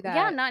I could Like do yeah,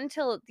 that? not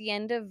until the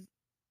end of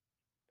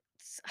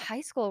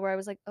high school where I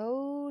was like,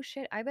 "Oh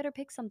shit, I better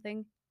pick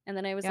something." And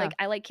then I was Yeah. like,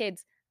 "I like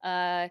kids."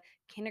 Uh,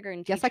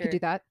 kindergarten Yes, I could do teacher.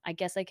 that. I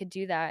guess I could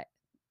do that.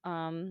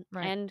 Right.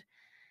 And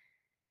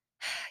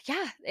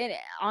yeah, and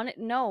on it,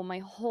 no, my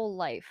whole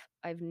life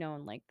I've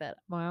known like that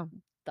Wow.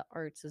 the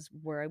arts is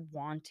where I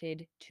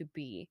wanted to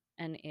be,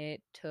 and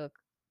it took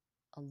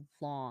a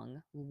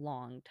long,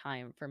 long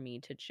time for me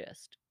to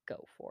just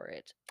go for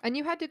it. And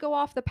you had to go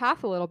off the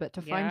path a little bit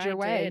to Yeah, find I your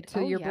way did. to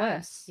Oh your yeah,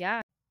 bliss.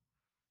 yeah.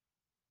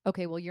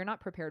 Okay, well, you're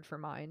not prepared for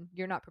mine.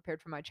 You're not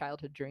prepared for my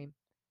childhood dream.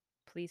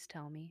 Please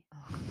tell me.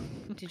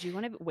 Did you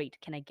want to wait?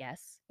 Can I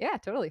guess? Yeah,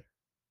 totally.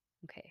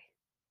 Okay.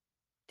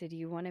 Did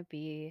you want to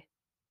be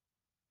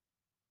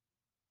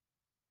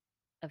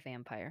a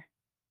vampire?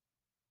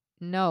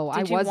 No, I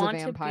Did you was a want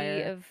to be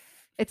vampire. a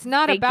It's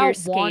not figure about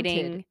wanted.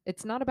 skating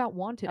It's not about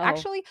wanted. oh,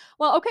 Actually,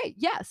 well, okay,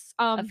 yes.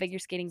 a figure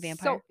skating So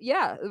vampire?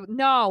 yeah,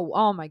 no.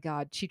 Oh my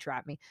god, she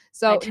trapped me. I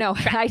So no,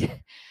 trapped.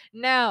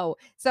 no.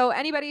 So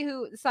anybody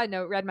who side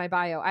note read my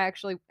bio, I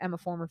actually am a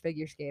former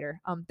figure skater.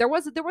 There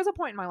was a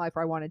point in my life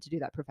where I wanted to do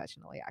that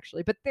professionally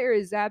actually, but there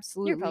is You're probably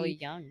absolutely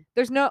young.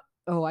 there's no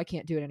oh, I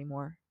can't do it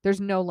anymore.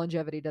 There's no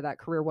longevity to that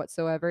career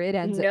whatsoever.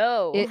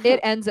 No. It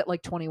ends at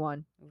like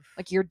 21. Oof.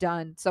 Like you're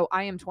done. So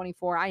I am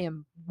 24. I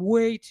am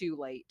way too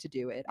late to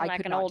do it. You're I like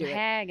could an not old do it.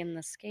 hag in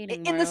the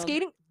skating In the world.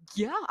 skating,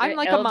 yeah, I'm You're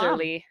like a mom.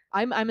 elderly.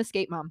 I'm a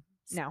skate mom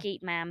now.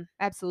 Skate ma'am.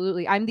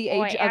 Absolutely. I'm the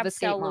Boy, age of a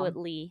skate mom.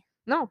 absolutely.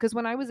 No, because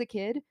when I was a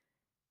kid,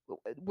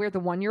 where the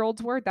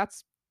 1-year-olds were,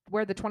 that's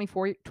where the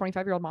 24,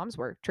 25-year-old moms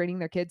were training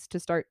their kids to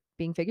start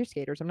being figure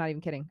skaters. I'm not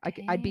even kidding.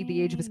 I'd be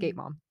the age of a skate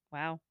Dang. mom.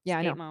 Wow. Yeah,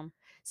 I Skate know. mom.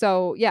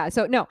 So yeah,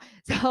 so no.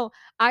 So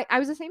I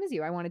was the same as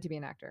you. I wanted to be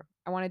an actor.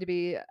 I wanted to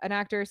be an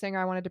actor, singer.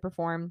 I wanted to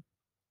perform.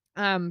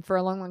 For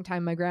a long, long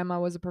time, my grandma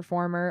was a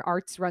performer.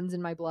 Arts runs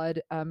in my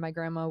blood. My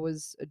grandma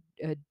was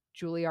a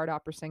Juilliard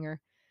opera singer.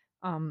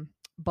 Um,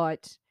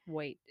 but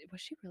Wait,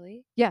 was she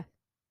really? yeah,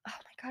 Oh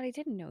my god, I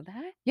didn't know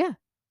that. yeah,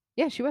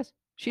 yeah, she was.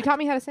 She What? taught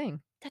me how to sing.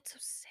 That's so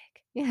sick.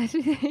 Yeah,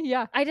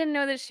 yeah. I didn't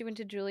know that she went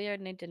to Juilliard,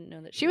 and I didn't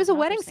know that she She was was an a opera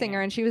wedding singer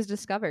singer. and she was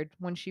discovered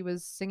when she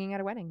was singing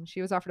at a wedding.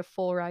 She was offered a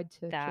full ride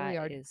to That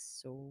Juilliard.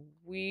 is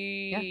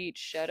Yeah, sweet.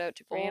 Shout out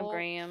to Graham full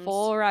Grahams.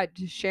 full ride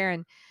to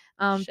Sharon.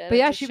 Shout But out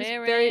yeah, to she was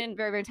very, Sharon.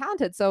 very, very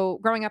talented. So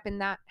growing up in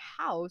that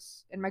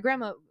house, and my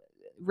grandma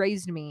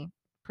raised me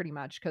pretty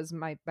much because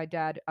my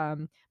dad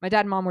and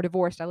mom were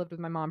divorced. I lived with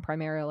my mom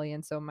primarily,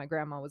 and so my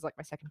grandma was like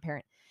my second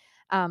parent.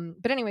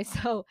 But anyway,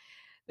 so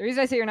the reason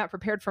I say you're not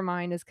prepared for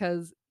mine is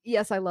because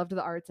yes, I loved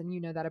the arts, and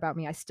you know that about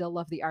me. I still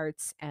love the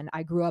arts, and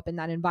I grew up in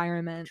that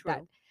environment that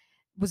True.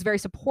 was very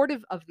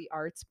supportive of the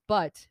arts.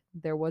 But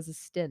there was a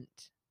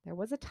stint. There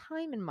was a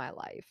time in my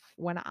life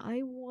when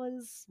I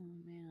was Oh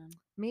man.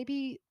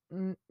 maybe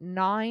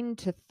 9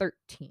 to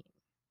 13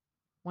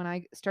 when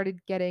I started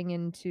getting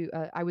into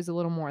I was a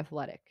little more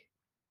athletic.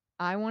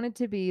 I wanted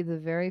to be the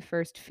very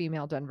first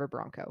female Denver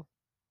Bronco.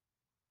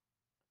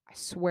 I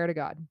swear to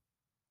God,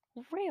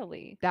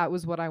 Really? that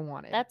was what I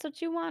wanted. That's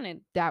what you wanted.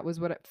 That was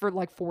what for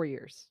like 4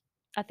 years.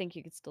 I think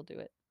you could still do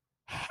it.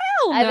 Hell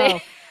I think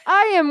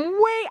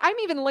no. I'm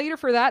even later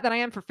for that than I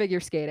am for figure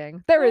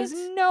skating. There is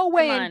what? no Come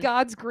way in on.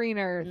 God's green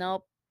earth.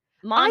 Nope.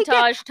 I get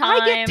Montage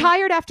I get time.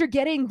 tired after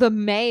getting the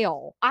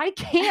mail. I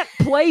can't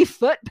play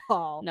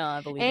football No,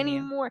 I believe in you.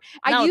 anymore.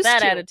 Not with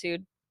that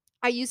attitude.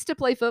 I used to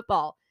play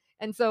football.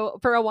 And so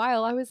for a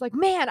while, I was like,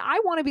 man, I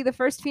want to be the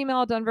first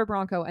female Denver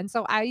Bronco. And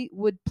so I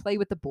would play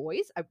with the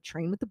boys. I would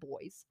train with the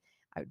boys.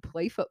 I would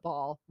play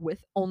football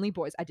with only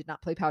boys. I did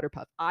not play powder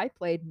puff. I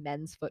played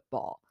men's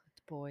football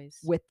Boys.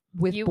 with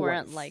You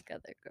weren't boys. like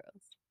other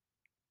girls.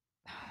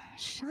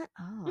 Shut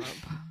up.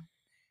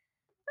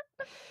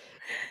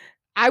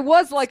 I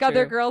was It's like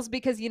other true. girls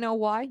because you know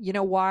why? You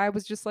know why I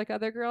was just like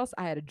other girls?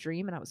 I had a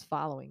dream and I was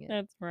following it.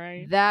 That's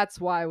right.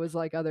 That's why I was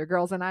like other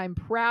girls, and I'm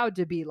proud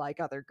to be like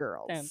other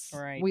That's girls.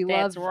 right. We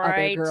That's love other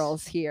right.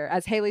 girls here.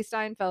 As Haley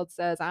Steinfeld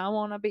says, I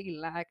wanna be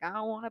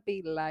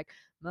like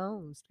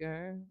most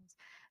girls.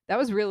 That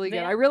was really good.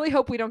 I Yeah. really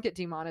hope we don't get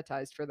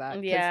demonetized for that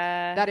because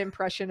Yeah. that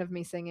impression of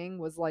me singing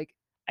was like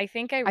I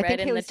think I I read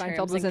think in Haley the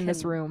Steinfeld terms was and in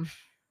this room.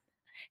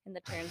 in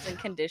the terms and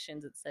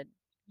conditions it said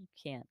you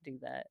can't do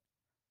that.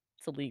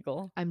 It's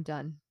illegal. I'm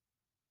done.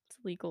 It's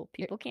illegal. It,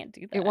 People can't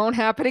do it that. won't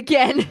happen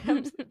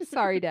again.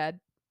 Sorry, Dad.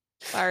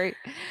 Sorry.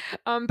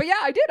 But yeah,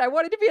 I did. I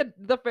wanted to be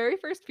the very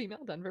first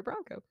female Denver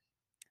Bronco.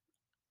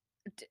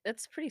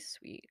 That's pretty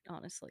sweet,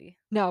 honestly.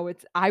 No,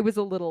 it's I was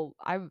a little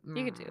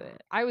You could do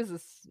it. I was a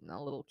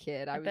little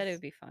kid. I I bet it was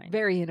would be fine.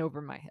 very in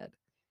over my head.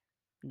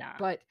 Nah.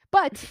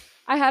 But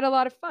I had a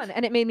lot of fun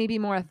and it made me be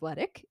more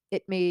athletic.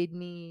 It made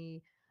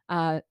me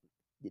uh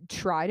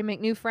try to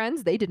make new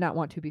friends. They did not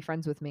want to be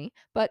friends with me,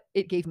 but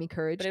it gave me But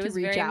courage it to was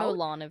reach very out.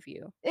 Mulan of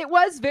you. It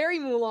was very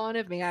Mulan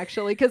of me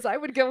actually cuz I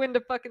would go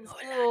into fucking Mulan.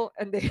 school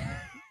and they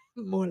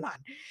Mulan.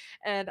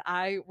 And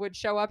I would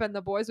show up and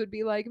the boys would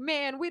be like,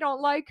 "Man, we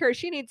don't like her.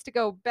 She needs to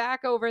go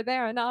back over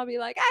there." And I'll be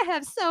like, "I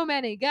have so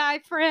many guy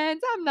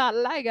friends. I'm not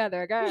like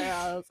other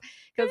girls."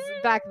 Cuz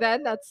back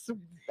then that's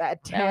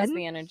at That was 10.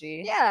 the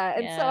energy. Yeah,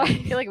 and so Yeah.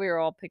 I feel like we were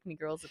all pick me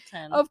girls at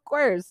 10. of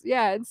course.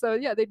 Yeah, and so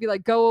yeah, they'd be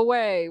like, "Go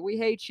away. We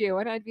hate you."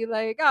 And I'd be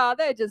like, "Oh,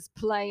 they're just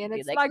playing. Be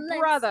It's like, my let's get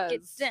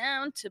brothers."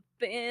 down to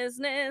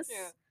business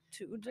Yeah.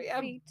 to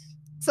Yeah, defeat.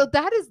 so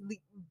that is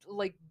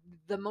like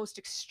the most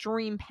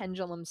extreme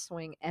pendulum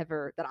swing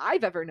ever that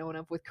I've ever known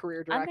of with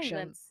career I think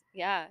direction. that's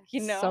yeah,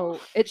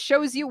 So it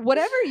shows you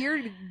whatever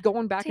you're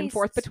going back and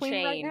forth tastes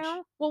between right change.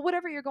 now. Well,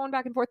 whatever you're going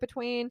back and forth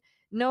between,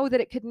 know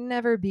that it could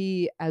never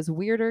be as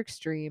weird or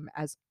extreme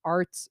as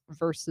arts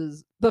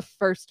versus the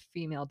first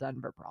female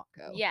Denver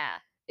Bronco. Yeah,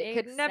 It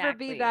could never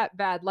be exactly. that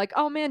bad. Like,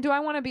 oh man, do I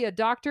want to be a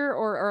doctor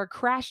or a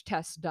crash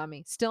test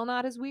dummy? Still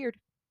not as weird.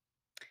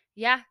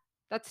 Yeah,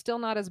 That's still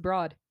not as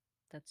broad.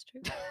 that's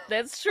true.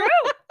 That's true.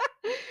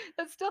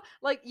 That's still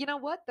like you know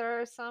what?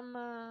 There's some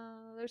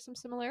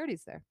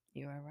similarities there.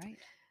 You are right.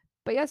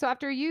 But yeah, so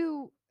after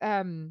you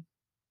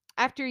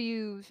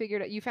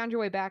figured out you found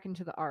your way back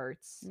into the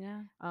arts,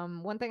 Yeah.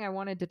 one thing I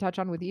wanted to touch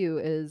on with you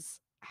is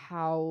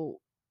how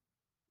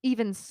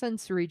even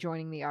since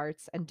rejoining the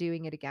arts and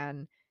doing it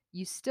again,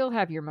 you still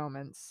have your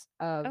moments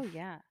Oh of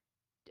yeah.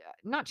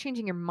 not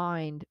changing your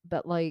mind,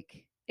 but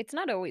like It's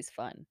not always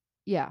fun.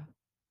 yeah,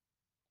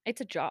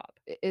 It's a job.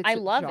 it's I a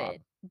love job,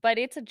 it, but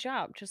it's a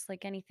job just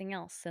like anything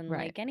else. And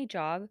right? like any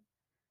job,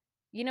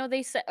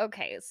 they say,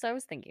 okay, so I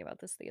was thinking about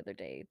this the other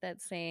day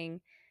that saying,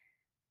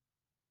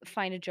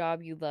 find a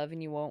job you love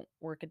and you won't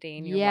work a day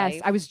in your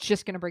Yes, I life. was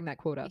just gonna bring that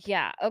quote up.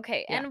 Yeah,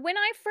 okay. Yeah, And when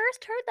I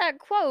first heard that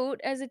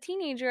quote as a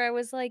teenager, I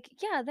was like,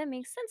 yeah, that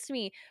makes sense to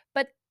me.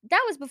 But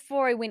that was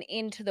before I went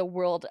into the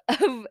world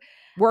of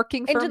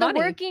working for money.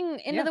 into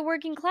Yeah, the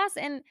working class.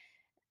 And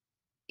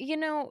you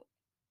know,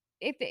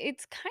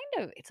 it's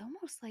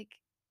almost like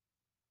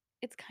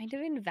it's kind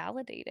of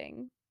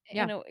invalidating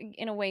yeah,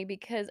 in a way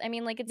because I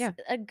mean like it's yeah,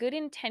 a good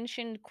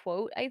intentioned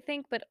quote, I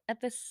think, but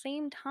at the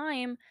same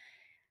time,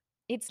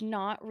 it's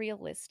not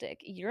realistic.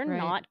 You're right.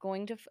 not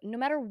going to no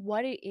matter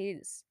what it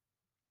is.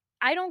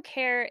 I don't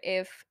care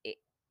if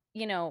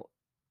you know,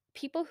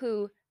 people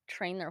who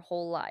train their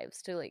whole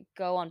lives to like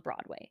go on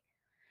Broadway.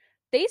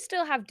 They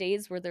still have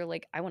days where they're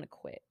like, I want to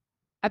quit.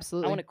 I want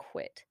Absolutely, to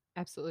quit.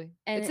 absolutely.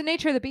 It's And the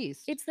nature of the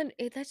beast.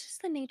 that's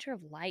just the nature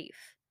of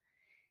life.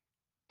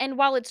 And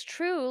while it's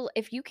true,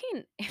 if you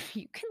can if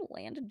you can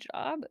land a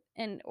job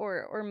and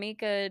or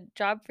make a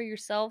job for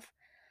yourself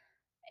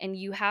and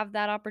you have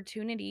that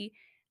opportunity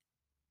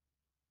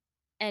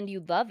and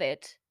you love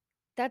it,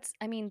 that's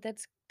I mean,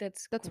 that's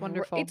That's it's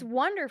wonderful.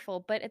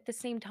 wonderful, but at the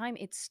same time,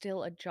 it's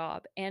still a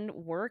job, and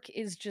work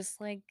is just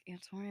like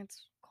it's why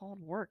it's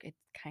called work. It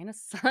kinda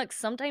sucks.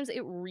 Sometimes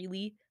it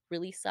really,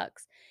 really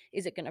sucks.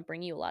 Is it gonna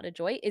bring you a lot of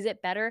joy? Is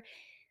it better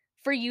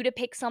for you to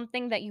pick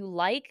something that you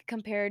like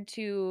compared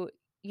to,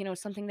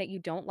 something that you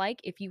don't like?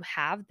 If you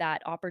have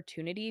that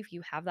opportunity, if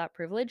you have that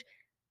privilege,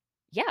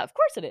 yeah, of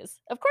course it is.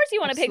 Of course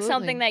you wanna pick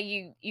something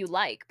Absolutely. that you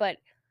like, but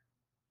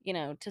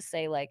to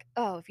say like,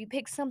 "Oh, if you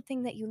pick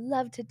something that you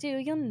love to do,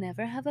 you'll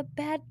never have a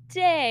bad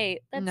day."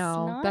 That's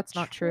No, not that's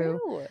not true.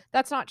 true.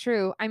 That's not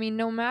true. I mean,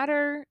 no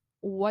matter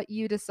what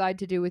you decide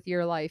to do with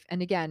your life,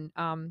 and again,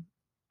 I'm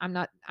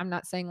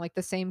not saying like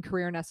the same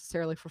career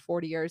necessarily for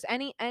 40 years.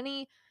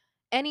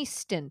 Any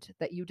stint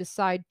that you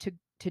decide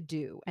to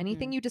do,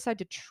 anything Mhm. you decide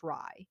to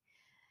try,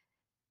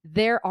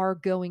 there are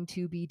going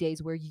to be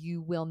days where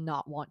you will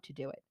not want to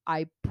do it. I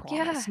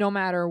Yeah. promise. No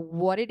matter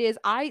what it is.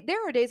 I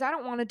There are days I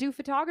don't want to do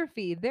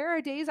photography. There are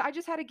days I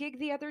just had a gig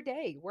the other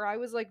day where I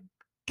was like,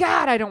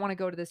 God, I don't want to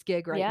go to this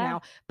gig right Yeah.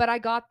 now. But I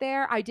got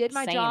there, I did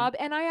my Same. job,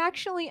 and I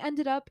actually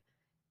ended up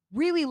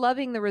really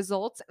loving the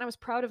results and I was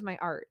proud of my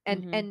art.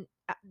 And Mhm. and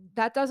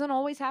that doesn't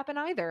always happen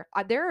either.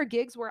 There are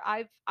gigs where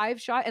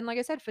I've shot, and like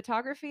I said,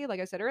 photography, like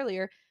I said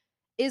earlier,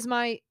 is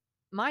my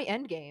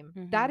end game.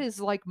 That Mhm. is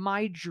like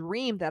my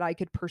dream that I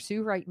could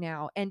pursue right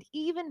now. And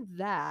even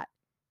that,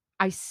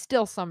 I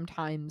still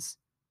sometimes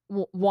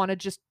want to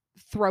just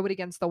throw it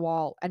against the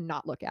wall and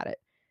not look at it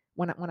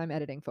when I'm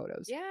editing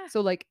photos. Yeah.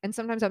 So like, and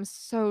sometimes I'm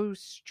so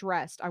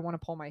stressed I want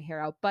to pull my hair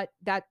out, but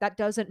that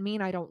doesn't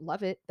mean I don't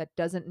love it. That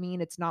doesn't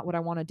mean it's not what I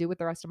want to do with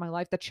the rest of my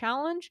life. The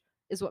challenge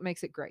is what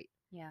makes it great.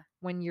 Yeah.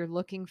 When you're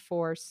looking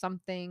for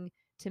something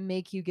to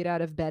make you get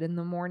out of bed in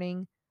the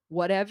morning,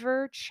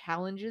 whatever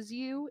challenges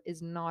you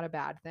is not a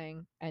bad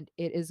thing and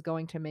it is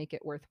going to make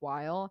it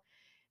worthwhile.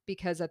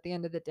 Because at the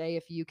end of the day,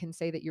 if you can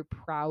say that you're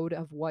proud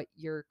of what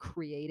you're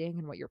creating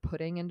and what you're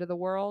putting into the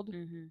world,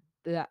 Mhm.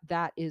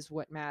 that is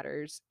what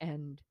matters.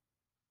 And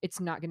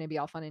it's not going to be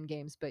all fun and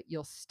games, but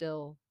you'll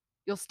still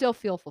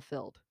feel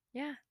fulfilled.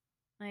 Yeah.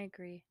 I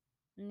agree.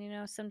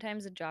 And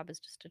sometimes a job is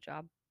just a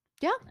job,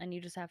 Yeah, and you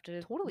just have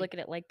to totally. look at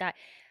it like that.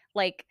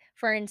 Like,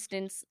 for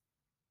instance,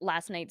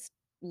 last night's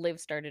Liv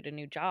started a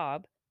new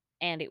job,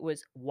 and it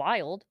was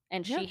wild,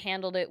 and Yeah. she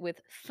handled it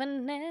with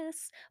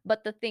finesse.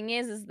 But the thing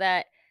is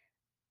that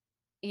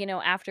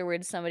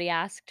afterwards somebody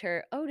asked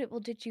her, "Oh,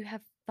 did you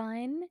have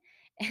fun?"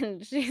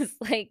 And she's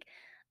like,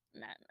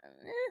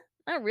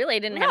 Not really. I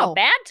didn't have a No,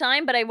 bad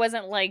time, but I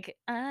wasn't like,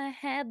 I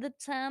had the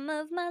time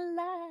of my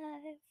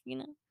life,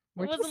 It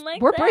wasn't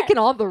like we're that. breaking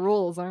all the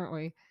rules, aren't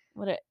we?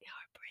 What a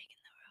You're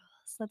breaking the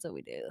rules. That's what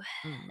we do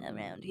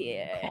around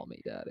here. Call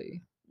me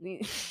daddy.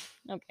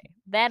 Okay.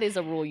 That is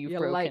a rule you've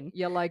broken.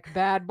 You like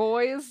bad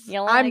boys?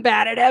 You I'm like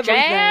bad at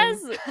everything.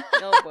 jazz?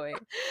 Oh boy.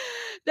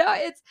 No,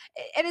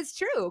 and it's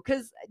true,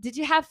 cuz did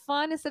you have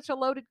fun is such a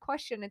loaded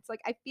question. It's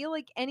like I feel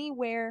like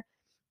anywhere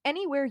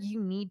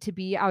you need to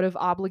be out of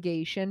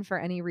obligation for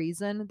any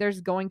reason, there's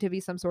going to be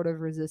some sort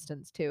of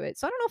resistance to it.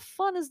 So I don't know if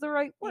fun is the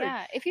right word.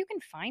 Yeah, if you can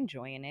find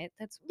joy in it,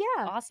 that's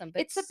Yeah, awesome,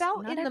 but it's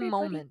about not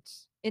everybody.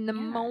 in the Yeah.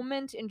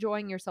 moment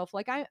enjoying yourself.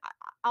 Like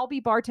I'll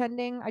be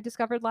bartending, I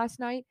discovered last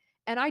night,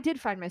 and I did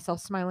find myself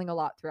smiling a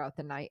lot throughout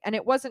the night. And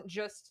it wasn't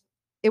just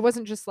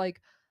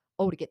like,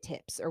 oh, to get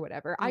tips or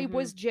whatever. I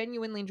was Mhm.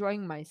 genuinely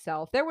enjoying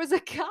myself. There was a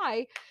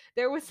guy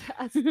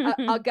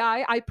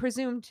I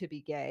presumed to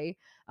be gay.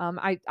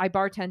 I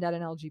bartend at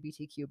an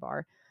LGBTQ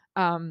bar.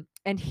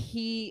 And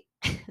he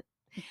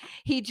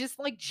just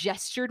like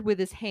gestured with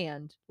his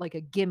hand, like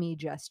a gimme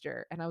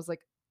gesture. And I was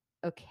like,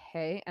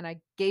 okay. And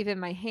I gave him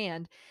my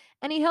hand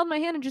and he held my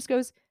hand and just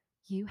goes,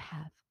 "You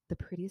have the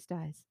prettiest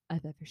eyes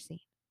I've ever seen."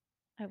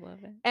 I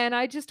love it. And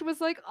I just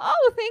was like,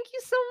 "Oh, thank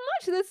you so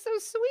much. That's so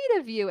sweet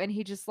of you." And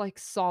he just like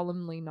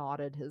solemnly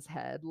nodded his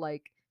head,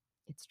 like,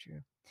 "It's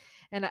true."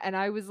 And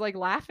I was like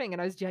laughing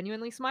and I was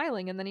genuinely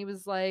smiling. And then he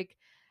was like,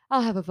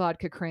 "I'll have a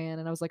vodka cran."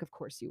 And I was like, "Of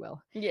course you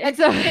will." Yeah. And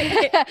so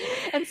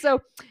and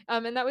so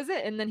and that was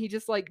it. And then he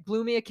just like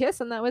blew me a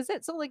kiss and that was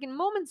it. So like in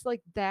moments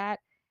like that,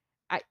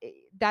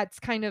 that's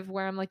kind of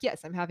where I'm like,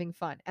 yes, I'm having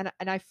fun. And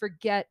I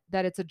forget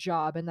that it's a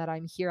job and that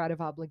I'm here out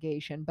of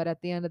obligation. But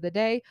at the end of the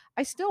day,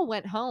 I still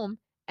went home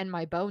and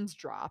my bones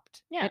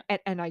dropped Yeah.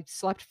 and I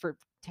slept for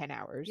 10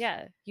 hours.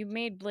 Yeah. You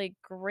made, like,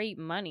 great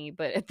money,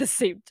 but at the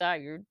same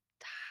time, you're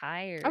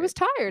I was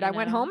tired, tired. you I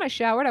went home, know? I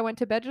showered, I went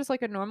to bed just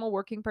like a normal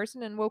working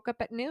person and woke up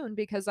at noon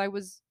because I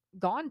was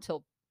gone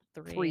till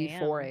 3, 3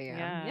 4 AM. a.m.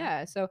 Yeah.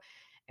 Yeah. So,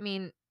 I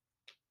mean,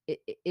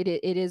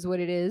 it is what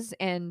it is.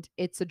 And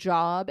it's a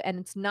job. And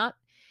it's not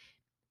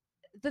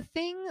the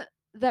thing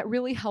that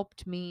really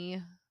helped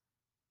me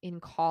in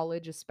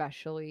college,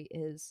 especially,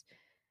 is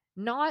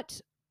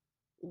not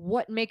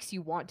what makes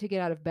you want to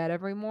get out of bed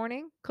every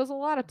morning. Because a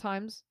lot of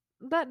times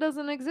that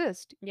doesn't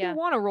exist. You Yeah.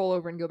 want to roll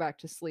over and go back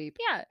to sleep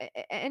Yeah.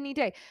 any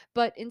day.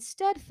 But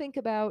instead, think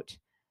about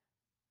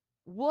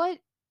what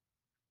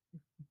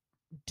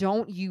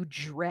don't you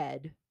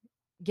dread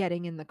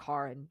getting in the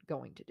car and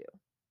going to do?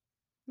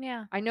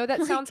 Yeah. I know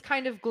that sounds Like,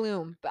 kind of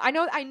gloom, but I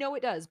know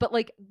it does, but,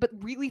 like, but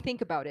really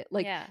think about it.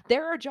 Like, yeah.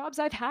 there are jobs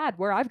I've had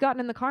where I've gotten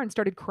in the car and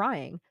started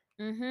crying.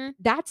 Mhm.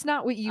 That's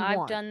not what you I've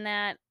want. done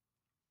that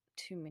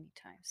too many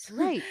times.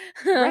 Right.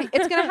 Right.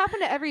 It's gonna happen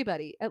to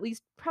everybody, at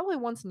least probably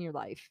once in your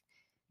life.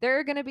 There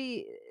are gonna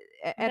be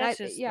and That's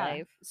just yeah,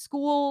 life.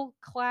 school,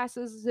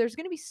 classes, there's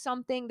gonna be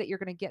something that you're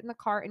gonna get in the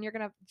car and you're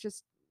gonna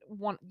just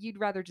you'd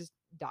rather just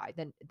die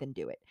than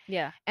do it.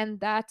 Yeah. And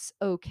that's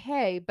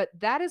okay, but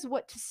that is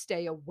what to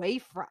stay away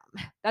from.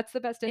 That's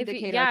the best If you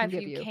indicator I yeah, can if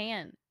give you you,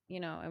 can, you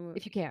know,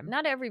 if you can.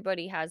 not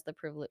everybody has the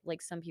privilege.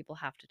 Like, some people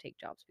have to take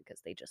jobs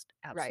because they just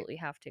Right. absolutely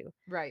have to.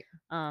 Right.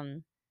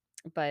 Um,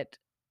 but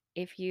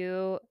if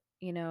you,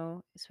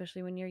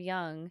 especially when you're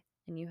young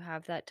and you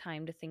have that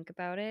time to think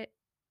about it,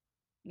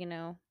 you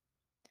know,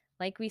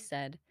 like we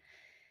said,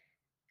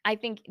 I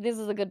think this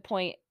is a good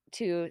point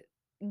to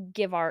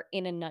give our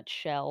in a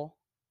nutshell,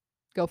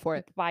 Go for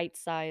it. bite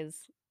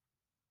size.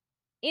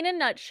 In a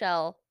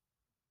nutshell,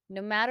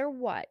 no matter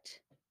what,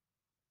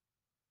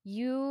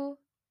 you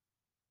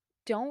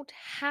don't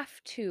have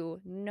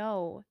to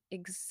know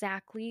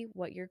exactly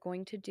what you're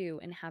going to do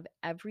and have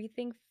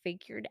everything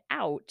figured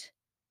out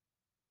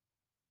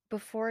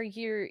before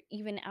you're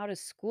even out of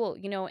school,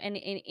 and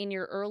in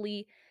your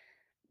early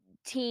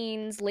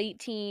teens, late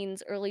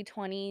teens, early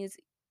 20s,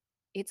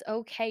 it's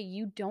okay.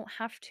 You don't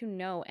have to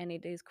know. And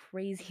it is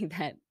crazy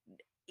that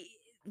i-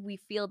 we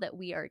feel that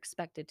we are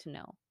expected to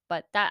know.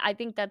 But I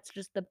think that's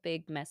just the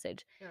big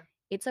message. Yeah.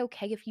 It's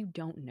okay if you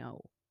don't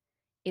know.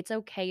 It's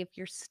okay if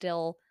you're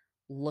still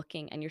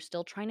looking and you're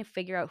still trying to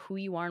figure out who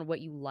you are and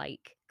what you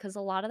like. Because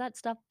a lot of that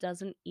stuff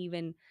doesn't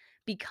even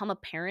become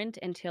apparent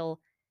until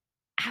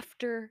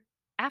after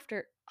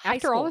after high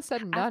After all school, is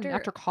said and done, after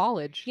after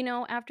college.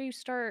 after you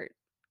start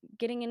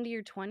getting into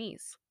your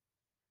 20s.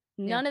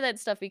 Yeah. None of that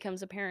stuff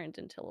becomes apparent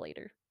until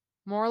later.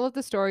 Moral of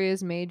the story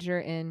is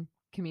major in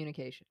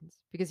communications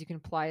because you can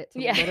apply it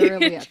to Yeah,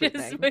 literally just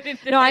everything. put it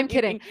No, to I'm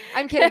kidding. anything.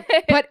 I'm kidding.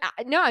 But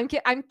no, I'm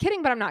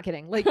kidding, but I'm not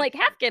kidding. Like,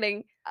 half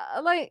kidding,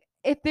 Like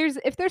if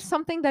there's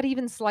something that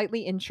even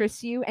slightly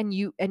interests you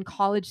and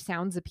college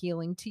sounds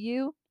appealing to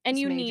you, and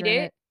just you major need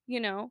in it,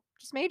 it.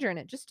 Just major in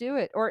it. Just do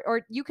it.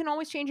 Or you can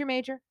always change your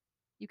major.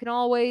 You can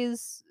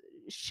always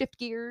shift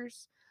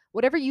gears.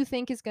 Whatever you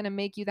think is going to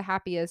make you the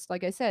happiest.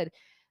 Like I said,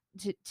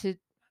 to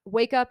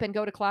wake up and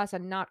go to class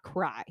and not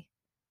cry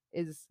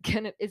is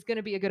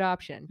gonna be a good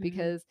option Mhm.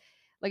 because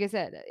like I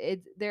said,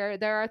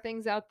 there are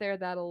things out there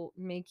that'll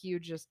make you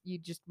just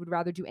would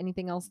rather do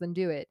anything else than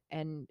do it.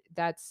 And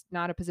that's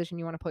not a position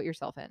you want to put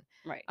yourself in,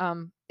 Right.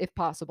 if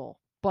possible.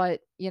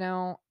 But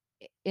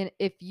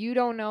if you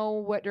don't know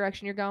what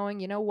direction you're going,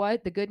 you know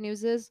what? The good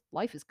news is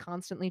life is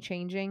constantly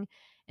changing.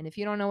 And if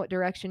you don't know what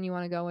direction you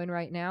want to go in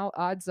right now,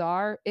 odds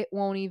are it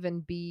won't even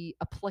be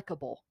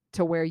applicable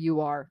to where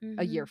you are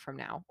a year Mhm. from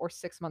now or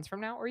 6 months from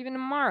now or even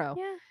tomorrow.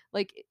 Yeah,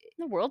 Like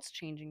the world's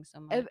changing so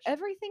much.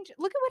 everything,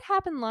 look at what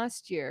happened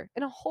last year.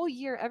 In a whole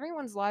year,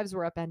 everyone's lives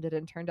were upended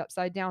and turned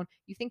upside down.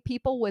 You think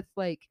people with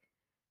like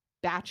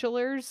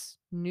bachelors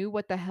knew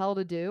what the hell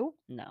to do?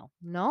 No,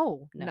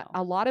 No, no.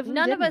 a lot of them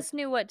None of didn't. us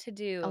knew what to A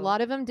do.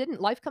 lot of them didn't.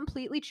 Life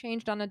completely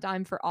changed on a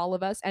dime for all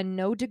of us, and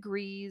no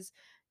degrees,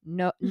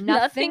 no nothing,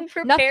 Nothing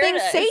prepared nothing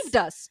us. saved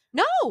us.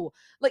 No,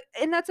 like,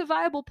 and that's a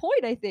viable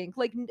point. I think,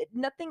 like,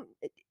 nothing.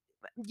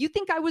 You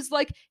think I was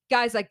like,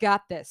 guys, I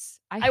got this.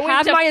 I I went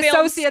have to my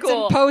film associates in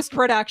school. post You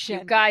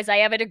production, guys, I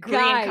have a degree in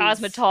guys.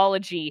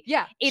 cosmetology.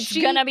 Yeah, It's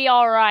gonna be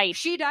all right.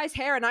 she dyes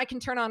hair, and I can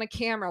turn on a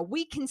camera.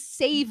 We can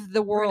save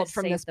the We're gonna world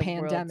from save this the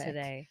world pandemic.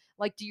 today.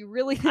 Like, do you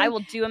really I think? will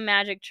do a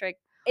magic trick.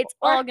 It's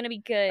Or all gonna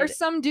be or good.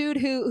 some dude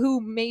who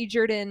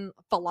majored in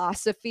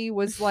philosophy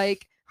was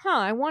like,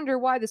 I wonder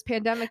why this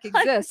pandemic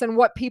exists and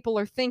what people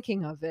are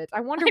thinking of it. I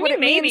wonder I what mean, it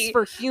means maybe,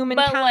 for but, like,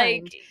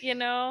 humankind.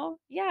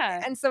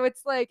 yeah. And so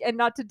it's like, and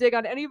not to dig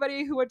on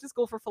anybody who went to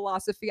school for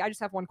philosophy, I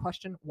just have one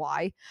question: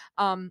 why?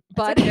 That's a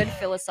But good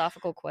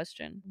philosophical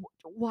question.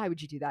 why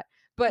would you do that?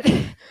 But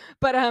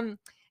but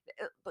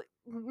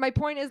my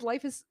point is,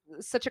 life is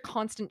such a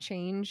constant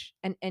change,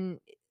 and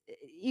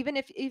even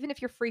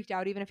if you're freaked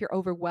out, even if you're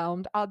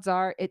overwhelmed, odds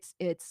are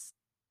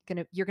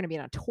you're gonna be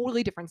in a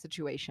totally different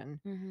situation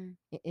Mhm,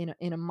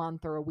 in a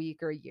month or a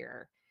week or a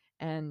year.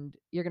 And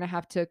you're gonna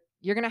have to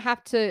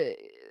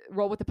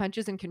roll with the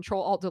punches and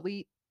control alt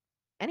delete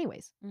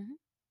anyways, mhm,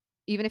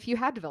 even if you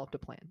had developed a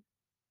plan.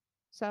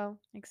 So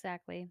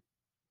exactly.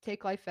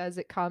 take life as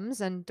it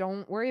comes and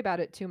don't worry about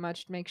it too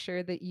much. Make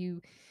sure that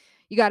you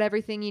got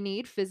everything you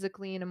need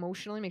physically and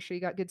emotionally. Make sure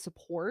you got good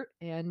support,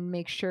 and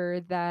make sure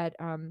that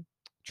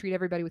treat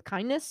everybody with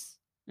kindness,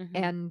 Mhm,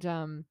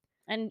 and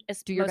and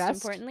as do your most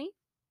best. importantly,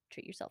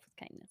 treat yourself with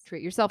kindness.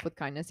 Treat yourself with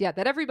kindness. Yeah,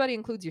 that everybody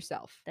includes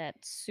yourself. That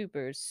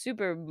super,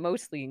 super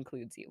mostly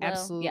includes you. Well, yeah,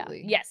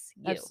 Absolutely. yes,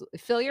 you Absolutely.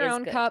 Fill your is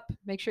own good, cup.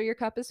 Make sure your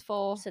cup is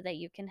full. so that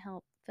you can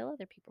help fill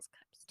other people's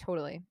cups.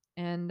 Totally.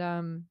 And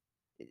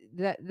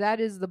that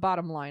is the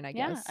bottom line, I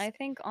Yeah, guess. I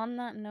think on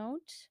that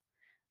note,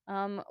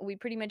 we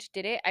pretty much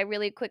did it. I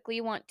really quickly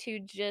want to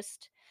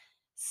just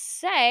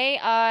say,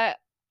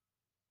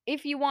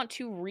 if you want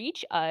to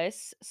reach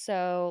us,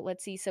 so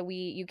let's see, so we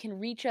you can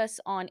reach us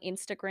on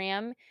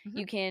Instagram, Mhm.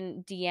 you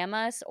can DM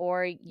us,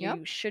 or Yep.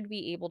 you should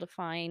be able to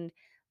find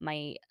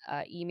my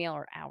email,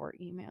 or our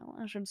email,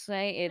 I should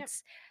say. Yep.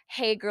 It's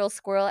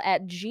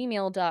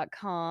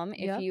heygirlsquirrel@gmail.com. If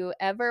Yep. you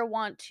ever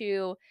want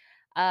to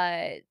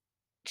uh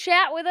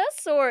chat with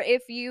us, or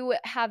if you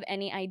have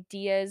any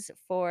ideas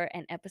for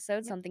an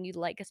episode, Yep. something you'd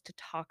like us to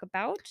talk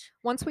about,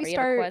 Once we or you have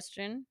a start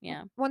question,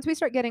 yeah. once we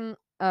start getting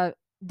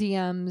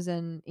DMs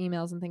and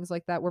emails and things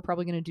like that, we're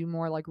probably going to do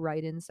more like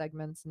write-in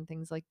segments and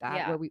things like that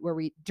Yeah. where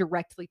we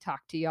directly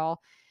talk to y'all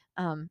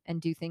and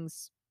do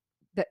things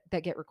that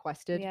get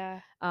requested.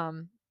 Yeah,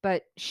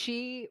 But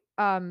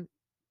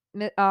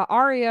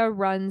Aria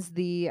runs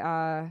the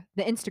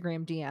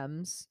Instagram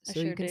DMs, I so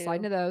you sure can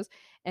slide do. into those,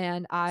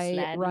 and I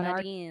Slide in run my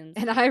our DMs.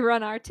 and I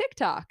run our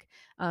TikTok,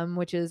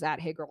 which is at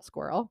Hey Girl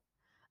Squirrel.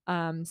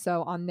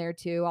 So on there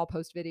too, I'll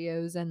post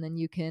videos, and then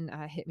you can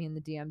hit me in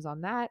the DMs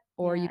on that,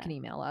 or you Yeah. can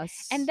email And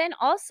us. then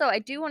also, I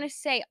do wanna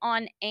say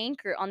on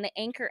Anchor, on the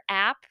Anchor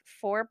app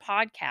for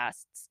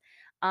podcasts,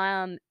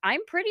 I'm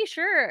pretty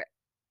sure,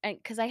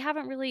 because I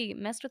haven't really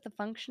messed with the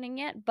functioning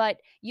yet, but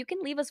you can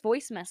leave us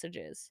voice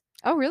messages.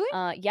 Oh, really?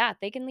 Yeah,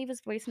 they can leave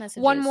us voice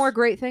One more messages.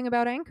 great thing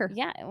about Anchor.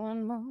 Yeah,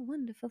 one more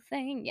wonderful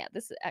thing. Yeah,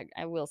 this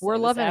I will We're say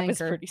this loving app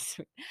is Anchor. pretty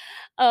sweet.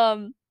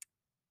 Um,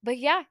 but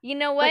yeah, you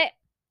know But what?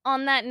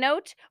 On that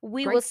note,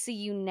 we will great. see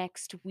you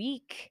next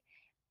week.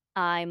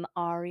 I'm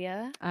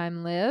Aria.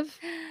 I'm Liv.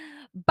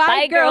 Bye,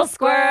 Bye, Girl girl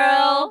Squirrel.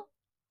 squirrel.